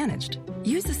can be managed.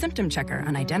 Use the symptom checker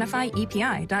on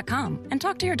identifyepi.com and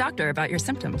talk to your doctor about your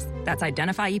symptoms. That's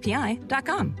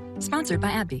identifyepi.com. Sponsored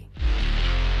by AbbVie.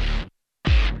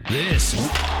 This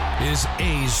is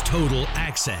A's Total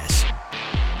Access.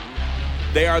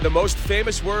 They are the most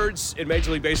famous words in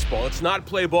Major League Baseball. It's not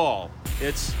play ball.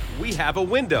 It's we have a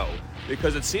window,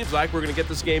 because it seems like we're going to get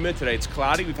this game in today. It's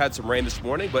cloudy. We've had some rain this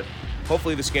morning, but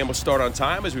hopefully this game will start on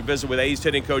time as we visit with A's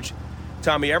hitting coach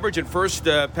Tommy Everidge. And first,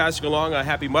 passing along a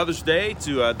happy Mother's Day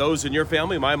to those in your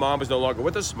family. My mom is no longer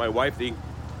with us. My wife, the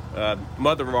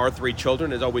mother of our 3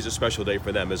 children, is always a special day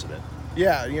for them, isn't it?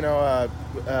 Yeah,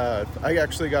 I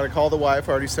actually got to call the wife.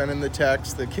 Already sent in the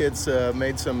text. The kids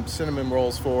made some cinnamon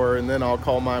rolls for her, and then I'll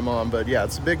call my mom. But yeah,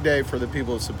 it's a big day for the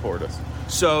people who support us.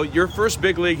 So your first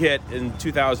big league hit in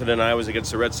 2009 was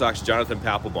against the Red Sox, Jonathan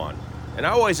Papelbon. And I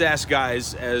always ask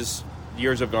guys, as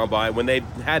years have gone by, when they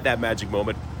had that magic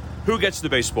moment, who gets the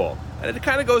baseball? And it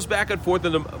kind of goes back and forth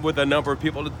with a number of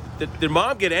people. Did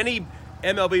Mom get any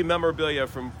MLB memorabilia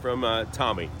from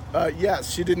Tommy?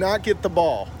 Yes, she did not get the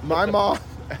ball. My mom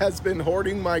has been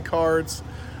hoarding my cards.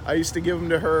 I used to give them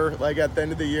to her like at the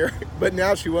end of the year, but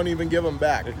now she won't even give them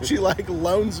back. She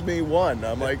loans me one.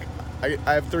 I'm like, I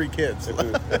have 3 kids.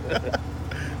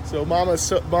 So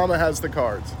Mama has the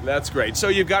cards. That's great. So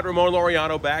you've got Ramon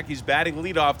Laureano back. He's batting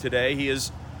leadoff today. He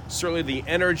is certainly the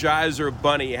energizer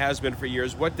bunny. He has been for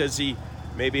years. What does he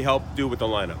maybe help do with the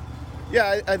lineup?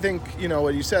 Yeah, I think,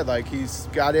 what you said, he's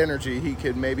got energy. He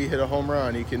could maybe hit a home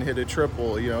run. He can hit a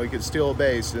triple. He could steal a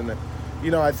base. And,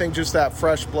 I think just that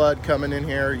fresh blood coming in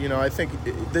here, I think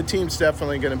the team's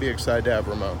definitely going to be excited to have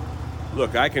Ramon.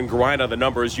 Look, I can grind on the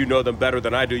numbers. You know them better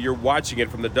than I do. You're watching it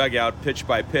from the dugout pitch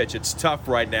by pitch. It's tough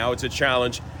right now. It's a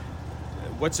challenge.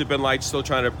 What's it been like still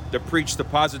trying to preach the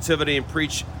positivity and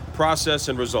preach process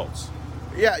and results?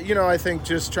 Yeah, I think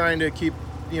just trying to keep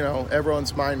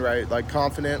everyone's mind right,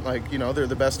 confident, they're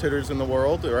the best hitters in the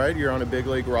world, right? You're on a big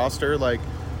league roster,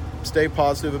 stay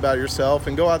positive about yourself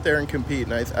and go out there and compete.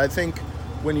 And I think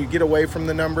when you get away from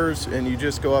the numbers and you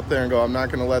just go up there and go, I'm not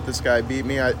going to let this guy beat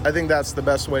me, I think that's the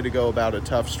best way to go about a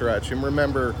tough stretch. And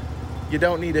remember, you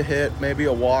don't need a hit, maybe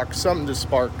a walk, something to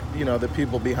spark, the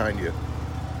people behind you.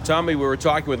 Tommy, we were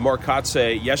talking with Mark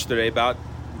Kotsay yesterday about,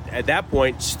 at that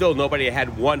point, still nobody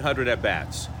had 100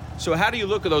 at-bats. So how do you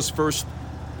look at those first,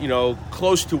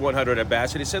 close to 100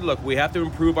 at-bats? And he said, look, we have to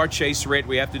improve our chase rate.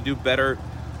 We have to do better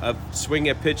of swinging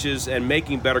at pitches and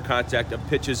making better contact of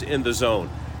pitches in the zone.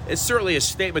 It's certainly a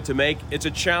statement to make. It's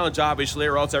a challenge, obviously,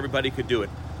 or else everybody could do it.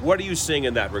 What are you seeing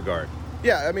in that regard?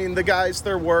 Yeah, I mean, the guys,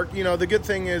 their work, the good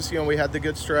thing is, we had the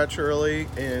good stretch early,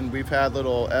 and we've had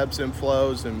little ebbs and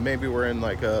flows, and maybe we're in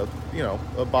like a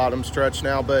bottom stretch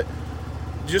now, but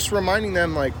just reminding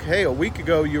them, like, hey, a week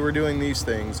ago you were doing these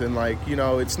things, and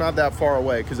it's not that far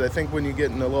away, because I think when you get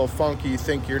in a little funk, you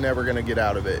think you're never going to get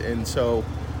out of it. And so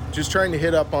just trying to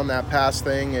hit up on that past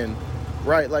thing, and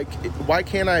why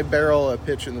can't I barrel a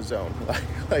pitch in the zone?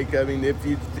 I mean, if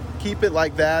you keep it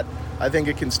like that, I think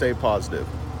it can stay positive.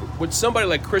 With somebody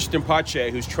like Christian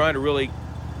Pache, who's trying to really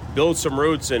build some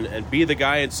roots and be the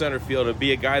guy in center field and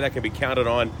be a guy that can be counted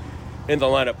on in the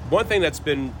lineup, one thing that's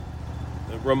been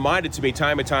reminded to me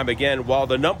time and time again, while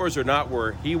the numbers are not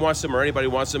where he wants them or anybody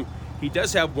wants them, he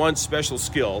does have one special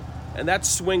skill, and that's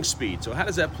swing speed. So how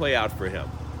does that play out for him?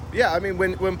 Yeah, I mean,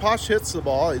 when Posh hits the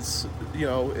ball, it's,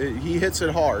 he hits it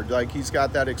hard. Like, he's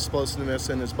got that explosiveness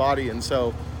in his body, and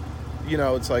so,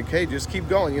 it's like, hey, just keep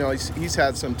going. He's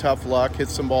had some tough luck,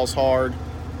 hits some balls hard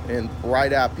and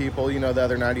right at people. The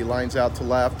other night he lines out to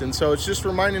left. And so it's just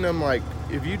reminding him, like,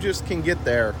 if you just can get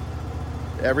there,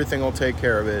 everything will take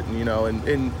care of it.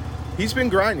 And he's been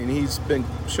grinding. He's been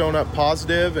showing up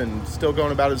positive and still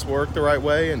going about his work the right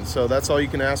way. And so that's all you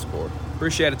can ask for.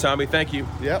 Appreciate it, Tommy. Thank you.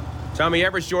 Yep. Tommy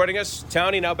Everidge joining us.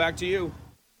 Townie, now back to you.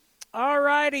 All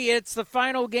righty, it's the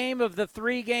final game of the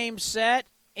 3-game set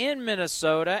in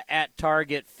Minnesota at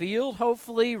Target Field.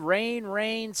 Hopefully,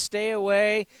 rain, stay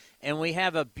away, and we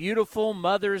have a beautiful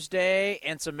Mother's Day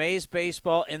and some A's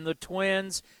baseball in the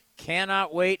Twins.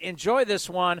 Cannot wait. Enjoy this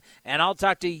one, and I'll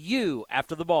talk to you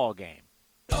after the ball game.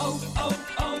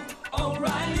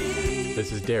 O'Reilly.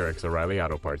 This is Derek's O'Reilly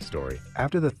Auto Parts story.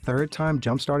 After the third time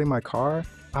jump-starting my car,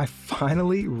 I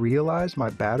finally realized my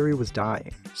battery was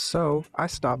dying. So I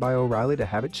stopped by O'Reilly to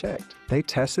have it checked. They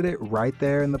tested it right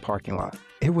there in the parking lot.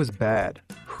 It was bad,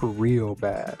 real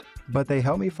bad. But they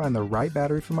helped me find the right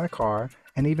battery for my car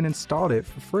and even installed it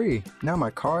for free. Now my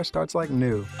car starts like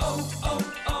new.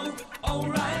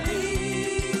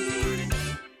 O'Reilly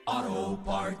Auto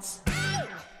Parts.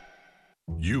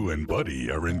 You and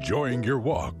Buddy are enjoying your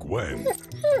walk when...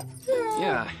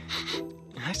 Yeah,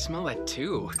 I smell that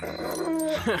too.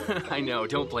 I know,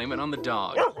 don't blame it on the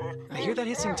dog. I hear that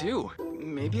hissing too.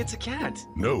 Maybe it's a cat.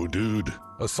 No, dude.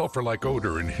 A sulfur-like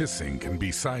odor and hissing can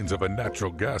be signs of a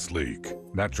natural gas leak.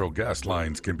 Natural gas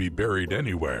lines can be buried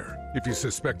anywhere. If you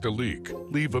suspect a leak,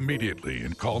 leave immediately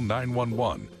and call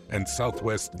 911 and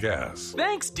Southwest Gas.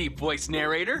 Thanks, deep voice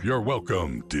narrator. You're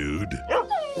welcome, dude.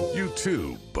 You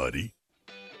too, buddy.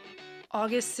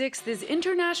 August 6th is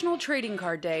International Trading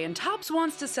Card Day, and Topps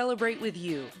wants to celebrate with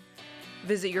you.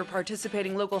 Visit your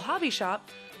participating local hobby shop,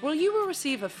 where you will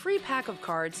receive a free pack of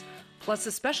cards, plus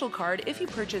a special card if you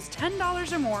purchase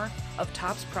 $10 or more of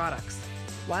Topps products,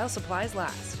 while supplies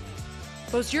last.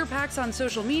 Post your packs on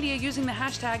social media using the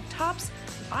hashtag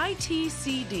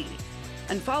ToppsITCD,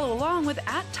 and follow along with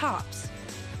 @Topps.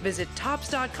 Visit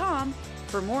Topps.com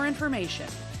for more information.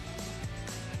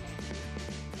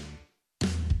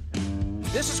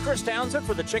 This is Chris Townsend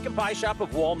for the Chicken Pie Shop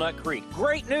of Walnut Creek.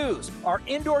 Great news! Our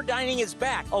indoor dining is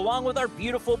back, along with our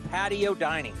beautiful patio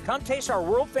dining. Come taste our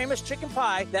world-famous chicken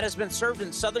pie that has been served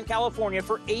in Southern California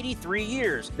for 83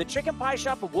 years. The Chicken Pie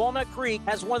Shop of Walnut Creek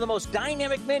has one of the most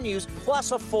dynamic menus,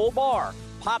 plus a full bar.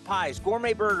 Pot pies,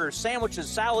 gourmet burgers, sandwiches,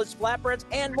 salads, flatbreads,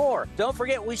 and more. Don't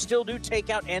forget, we still do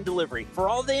takeout and delivery. For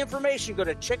all the information, go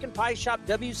to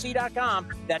chickenpieshopwc.com.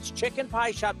 That's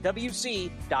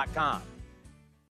chickenpieshopwc.com.